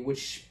city,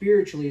 which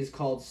spiritually is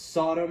called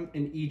Sodom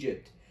and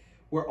Egypt,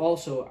 where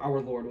also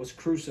our Lord was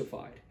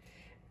crucified.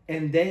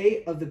 And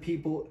they of the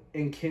people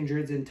and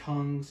kindreds and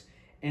tongues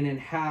and in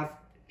half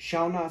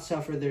shall not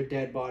suffer their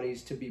dead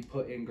bodies to be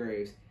put in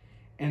graves.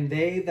 And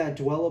they that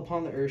dwell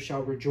upon the earth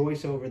shall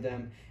rejoice over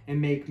them,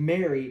 and make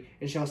merry,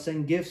 and shall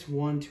send gifts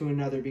one to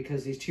another,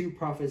 because these two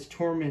prophets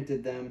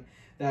tormented them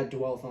that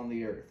dwelt on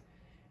the earth.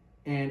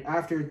 And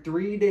after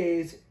 3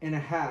 days and a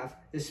half,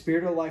 the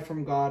Spirit of life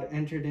from God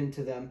entered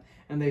into them,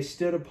 and they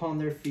stood upon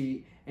their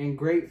feet, and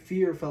great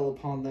fear fell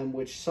upon them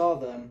which saw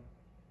them.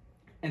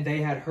 And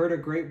they had heard a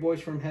great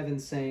voice from heaven,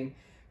 saying,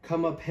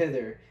 Come up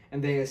hither.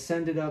 And they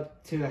ascended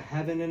up to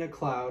heaven in a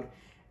cloud,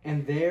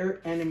 and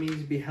their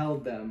enemies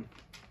beheld them.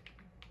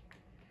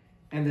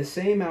 And the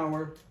same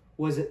hour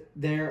was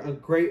there a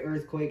great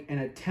earthquake, and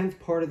 1/10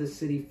 part of the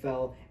city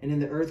fell. And in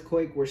the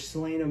earthquake were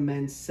slain of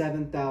men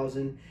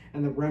 7,000,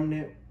 and the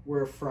remnant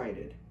were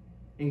affrighted,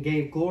 and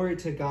gave glory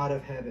to God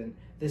of heaven.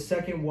 The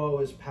second woe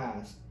is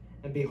past,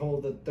 and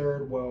behold, the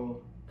third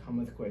woe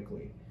cometh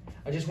quickly.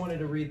 I just wanted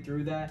to read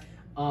through that.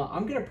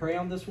 I'm going to pray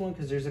on this one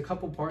because there's a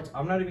couple parts.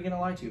 I'm not even going to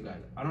lie to you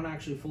guys. I don't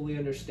actually fully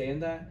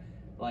understand that.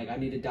 Like, I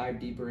need to dive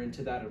deeper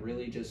into that and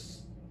really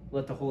just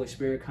let the Holy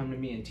Spirit come to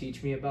me and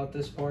teach me about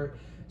this part.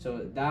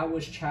 So that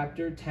was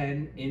chapter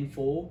 10 in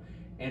full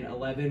and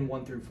 11,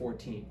 1 through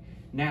 14.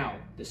 Now,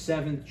 the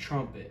seventh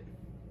trumpet.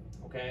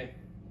 Okay?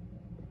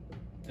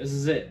 This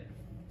is it.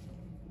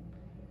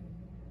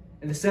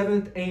 And the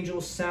seventh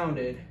angel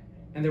sounded,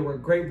 and there were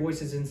great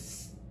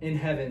voices in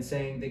heaven,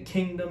 saying, The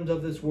kingdoms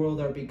of this world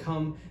are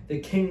become the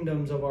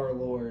kingdoms of our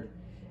Lord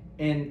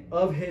and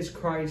of his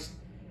Christ,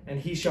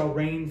 and he shall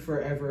reign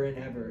forever and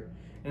ever.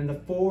 And the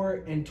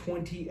 24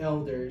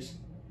 elders,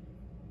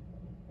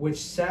 which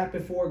sat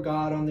before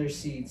God on their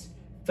seats,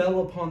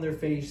 fell upon their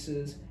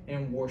faces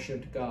and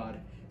worshipped God,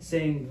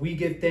 saying, We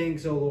give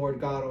thanks, O Lord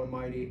God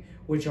Almighty,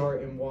 which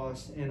art and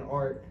wast and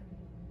art,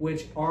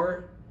 which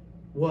are,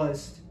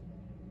 wast,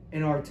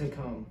 and art to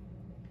come.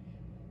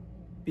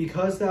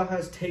 Because thou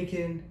hast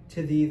taken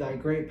to thee thy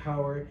great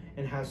power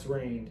and hast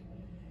reigned.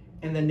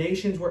 And the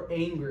nations were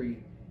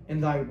angry,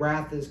 and thy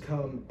wrath is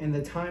come, and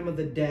the time of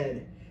the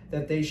dead,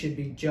 that they should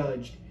be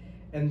judged,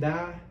 and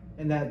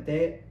that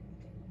they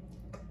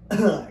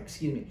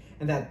excuse me,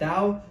 and that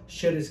thou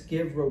shouldest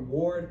give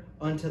reward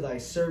unto thy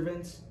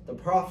servants, the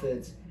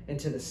prophets, and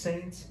to the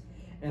saints,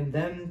 and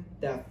them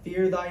that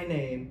fear thy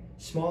name,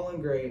 small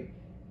and great,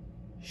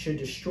 should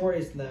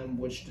destroy them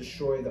which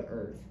destroy the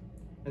earth.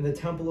 And the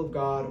temple of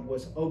God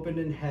was opened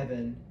in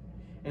heaven,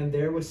 and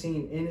there was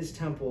seen in his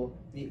temple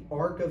the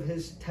ark of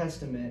his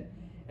testament,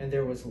 and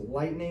there was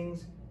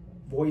lightnings,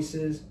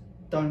 voices,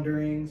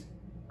 thunderings,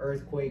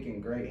 earthquake,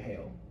 and great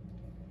hail.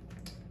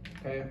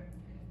 Okay,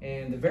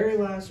 and the very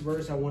last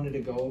verse I wanted to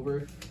go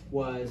over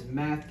was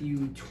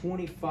Matthew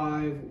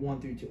 25,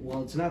 1 through 2.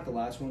 Well, it's not the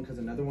last one because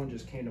another one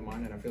just came to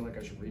mind, and I feel like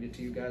I should read it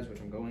to you guys, which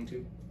I'm going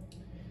to.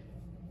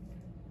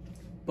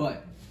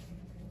 But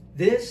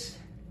this,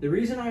 the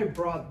reason I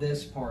brought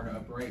this part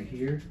up right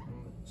here, I'm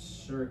going to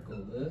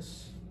circle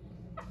this.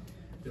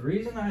 The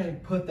reason I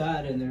put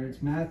that in there,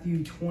 it's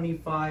Matthew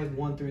 25,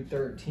 1 through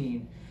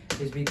 13,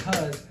 is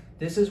because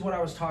this is what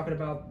I was talking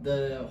about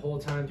the whole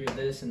time through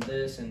this and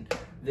this and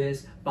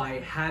this, by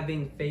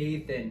having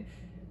faith and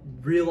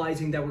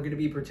realizing that we're going to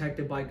be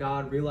protected by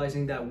God,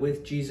 realizing that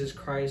with Jesus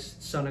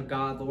Christ, Son of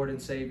God, Lord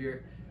and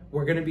Savior,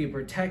 we're going to be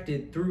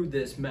protected through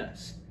this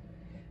mess.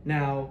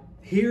 Now,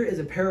 here is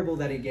a parable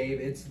that he gave.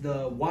 It's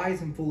the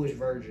wise and foolish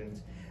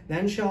virgins.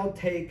 Then shall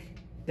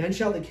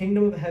the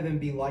kingdom of heaven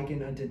be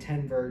likened unto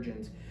 10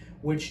 virgins,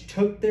 which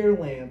took their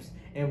lamps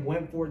and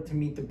went forth to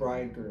meet the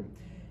bridegroom.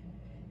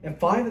 And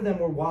 5 of them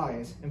were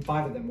wise, and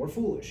 5 of them were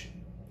foolish.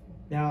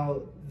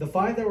 Now, the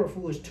 5 that were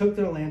foolish took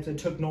their lamps and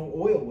took no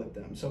oil with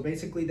them. So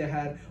basically they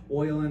had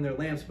oil in their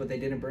lamps, but they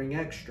didn't bring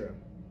extra.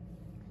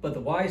 But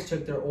the wise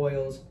took their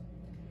oils.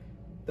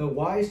 The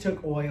wise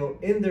took oil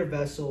in their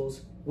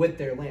vessels with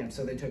their lamps,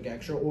 so they took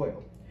extra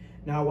oil.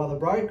 Now, while the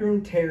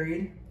bridegroom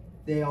tarried,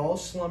 they all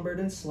slumbered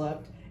and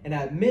slept. And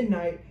at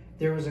midnight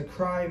there was a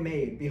cry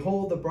made,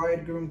 Behold, the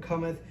bridegroom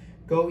cometh,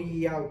 go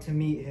ye out to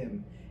meet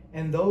him.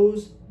 And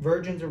those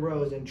virgins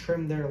arose and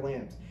trimmed their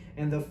lamps.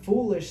 And the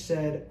foolish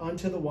said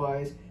unto the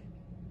wise,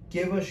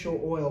 Give us your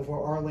oil,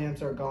 for our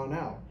lamps are gone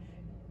out.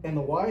 And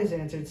the wise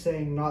answered,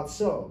 saying, Not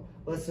so,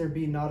 lest there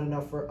be not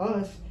enough for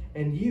us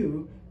and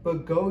you,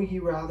 but go ye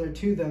rather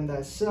to them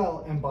that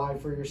sell and buy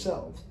for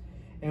yourselves.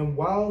 And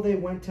while they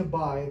went to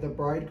buy, the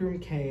bridegroom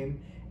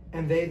came,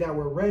 and they that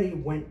were ready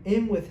went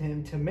in with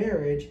him to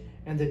marriage,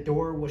 and the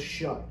door was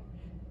shut.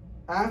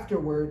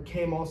 Afterward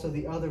came also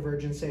the other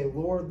virgins, saying,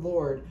 Lord,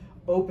 Lord,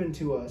 open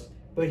to us.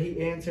 But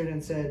he answered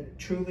and said,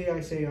 Truly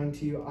I say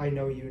unto you, I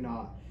know you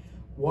not.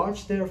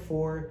 Watch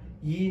therefore,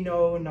 ye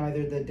know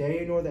neither the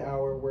day nor the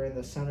hour wherein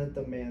the Son of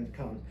the Man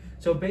comes.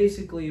 So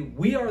basically,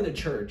 we are the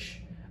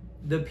church.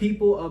 The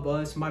people of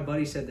us, my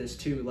buddy said this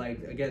too,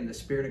 like, again, the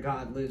Spirit of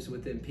God lives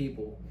within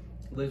people,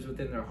 lives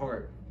within their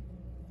heart.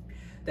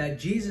 That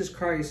Jesus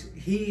Christ,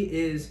 he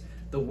is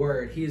the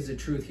Word, he is the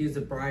truth, he is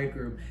the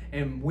bridegroom,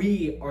 and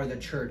we are the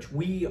church,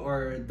 we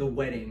are the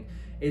wedding.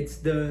 It's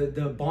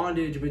the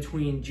bondage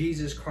between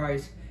Jesus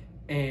Christ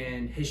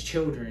and his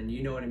children,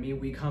 you know what I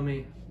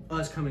mean?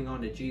 Us coming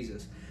on to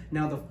Jesus.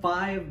 Now, the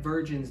 5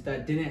 virgins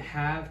that didn't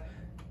have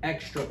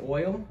extra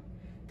oil,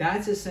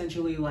 that's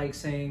essentially like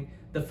saying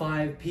the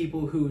 5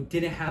 people who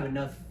didn't have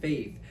enough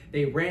faith.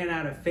 They ran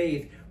out of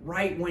faith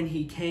right when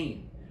he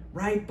came,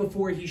 right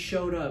before he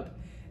showed up.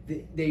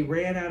 They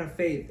ran out of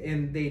faith,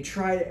 and they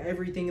tried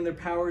everything in their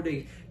power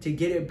to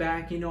get it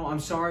back. You know,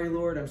 I'm sorry,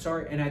 Lord, I'm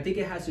sorry. And I think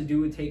it has to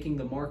do with taking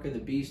the mark of the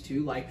beast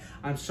too. Like,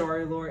 I'm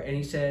sorry, Lord. And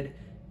he said,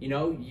 you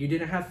know, you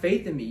didn't have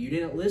faith in me. You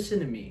didn't listen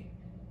to me.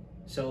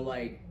 So,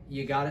 like,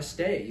 you got to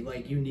stay.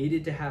 Like, you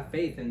needed to have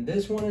faith. And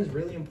this one is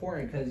really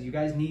important because you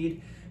guys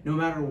need, no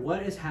matter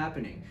what is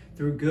happening,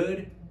 through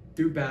good,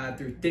 through bad,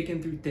 through thick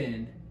and through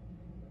thin,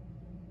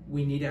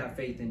 we need to have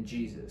faith in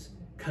Jesus.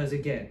 Because,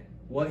 again,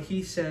 what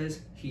he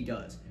says, he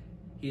does.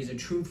 He's a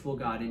truthful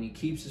God, and he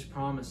keeps his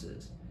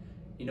promises.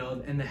 You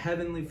know, and the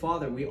Heavenly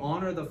Father, we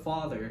honor the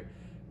Father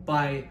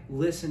by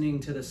listening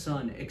to the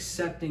Son,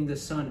 accepting the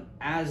Son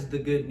as the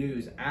good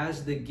news,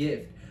 as the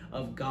gift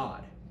of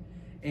God.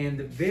 And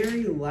the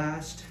very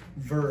last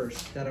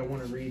verse that I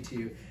want to read to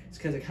you is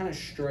because it kind of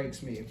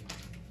strikes me.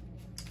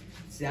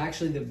 It's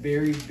actually the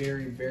very,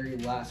 very, very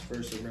last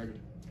verse of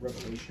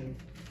Revelation.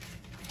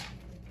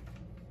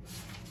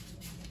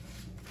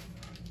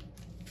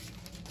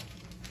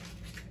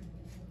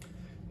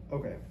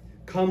 Okay,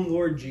 come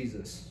Lord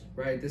Jesus,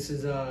 right? This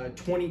is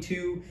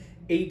 22,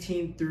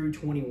 18 through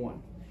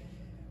 21.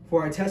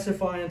 For I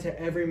testify unto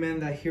every man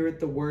that heareth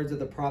the words of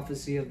the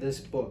prophecy of this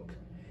book.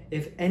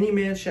 If any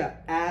man shall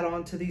add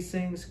on to these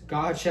things,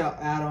 God shall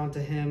add on to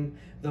him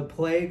the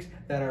plagues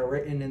that are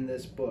written in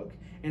this book.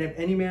 And if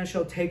any man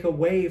shall take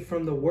away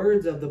from the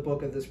words of the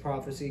book of this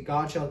prophecy,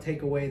 God shall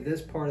take away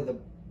this part of the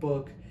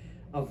book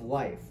of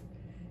life,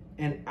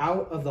 and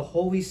out of the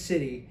holy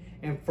city,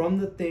 and from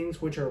the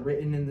things which are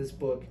written in this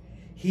book.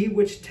 He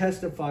which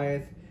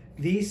testifieth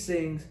these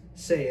things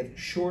saith,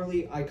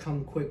 Surely I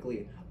come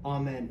quickly.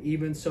 Amen.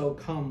 Even so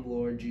come,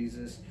 Lord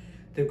Jesus.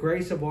 The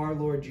grace of our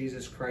Lord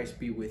Jesus Christ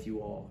be with you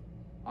all.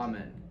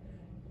 Amen.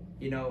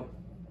 You know,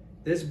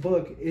 this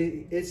book,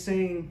 it's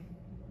saying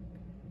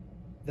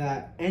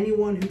that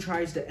anyone who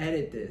tries to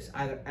edit this,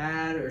 either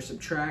add or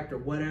subtract or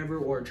whatever,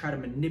 or try to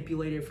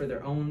manipulate it for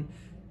their own,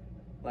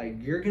 like,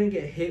 you're going to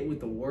get hit with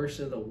the worst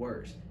of the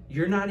worst.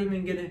 You're not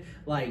even going to,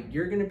 like,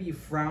 you're going to be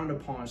frowned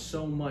upon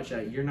so much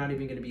that you're not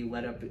even going to be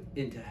let up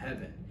into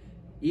heaven.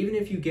 Even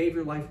if you gave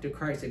your life to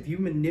Christ, if you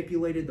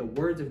manipulated the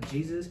words of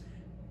Jesus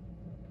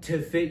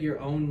to fit your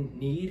own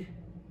need,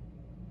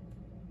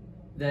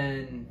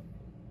 then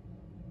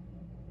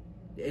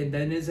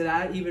is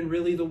that even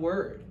really the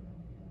word?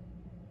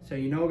 So,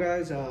 you know,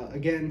 guys,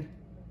 again,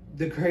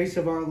 the grace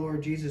of our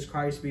Lord Jesus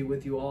Christ be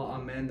with you all.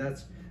 Amen.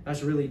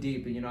 That's really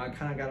deep. You know, I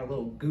kind of got a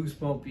little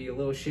goosebumpy, a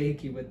little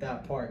shaky with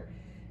that part.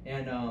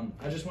 And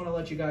I just want to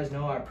let you guys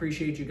know, I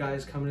appreciate you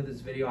guys coming to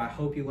this video. I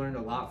hope you learned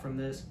a lot from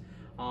this.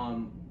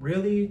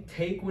 Really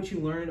take what you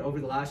learned over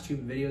the last 2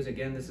 videos.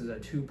 Again, this is a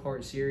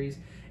 2-part series.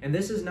 And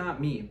this is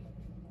not me.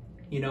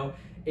 You know,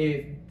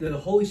 if the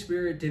Holy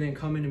Spirit didn't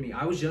come into me,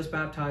 I was just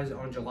baptized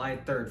on July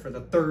 3rd for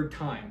the 3rd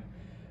time.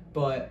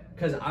 But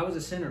because I was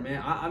a sinner,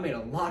 man, I made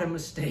a lot of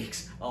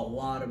mistakes,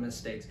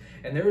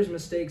 and there was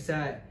mistakes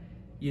that,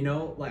 you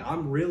know, like,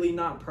 I'm really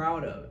not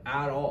proud of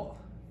at all.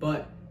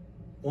 But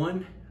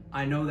 1,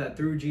 I know that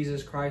through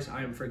Jesus Christ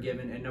I am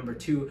forgiven, and number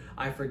 2,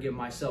 I forgive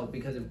myself,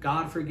 because if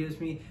God forgives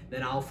me,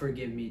 then I'll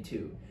forgive me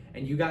too.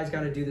 And you guys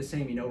got to do the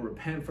same, you know,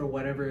 repent for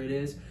whatever it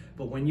is.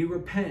 But when you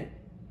repent,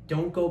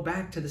 don't go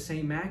back to the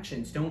same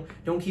actions.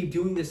 Don't keep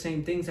doing the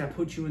same things that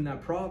put you in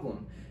that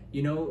problem.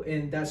 You know,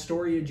 in that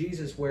story of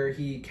Jesus where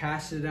he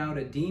casted out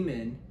a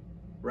demon,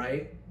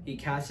 right? He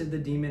casted the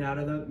demon out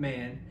of the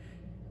man.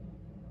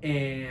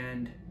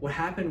 And what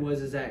happened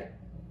was that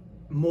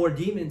more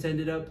demons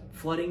ended up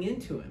flooding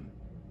into him.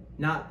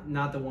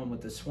 Not the one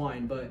with the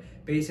swine, but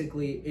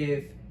basically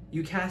if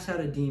you cast out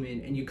a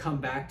demon and you come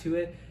back to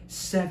it,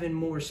 7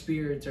 more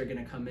spirits are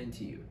going to come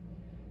into you.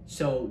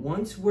 So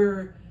once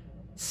we're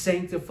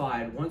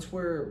sanctified, once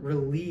we're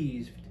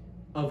relieved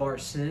of our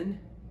sin,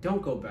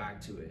 don't go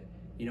back to it.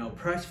 You know,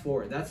 press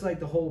forward. That's like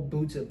the whole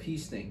boots of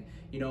peace thing.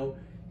 You know,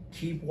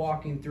 keep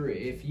walking through it.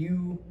 If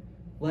you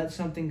let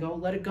something go,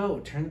 let it go.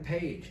 Turn the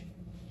page.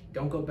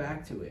 Don't go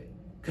back to it,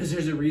 because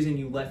there's a reason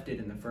you left it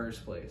in the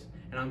first place.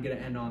 And I'm going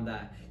to end on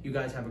that. You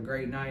guys have a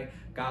great night.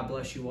 God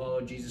bless you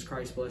all. Jesus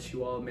Christ bless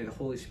you all. May the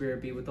Holy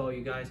Spirit be with all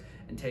you guys.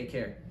 And take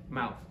care. I'm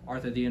out.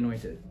 Arthur the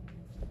Anointed.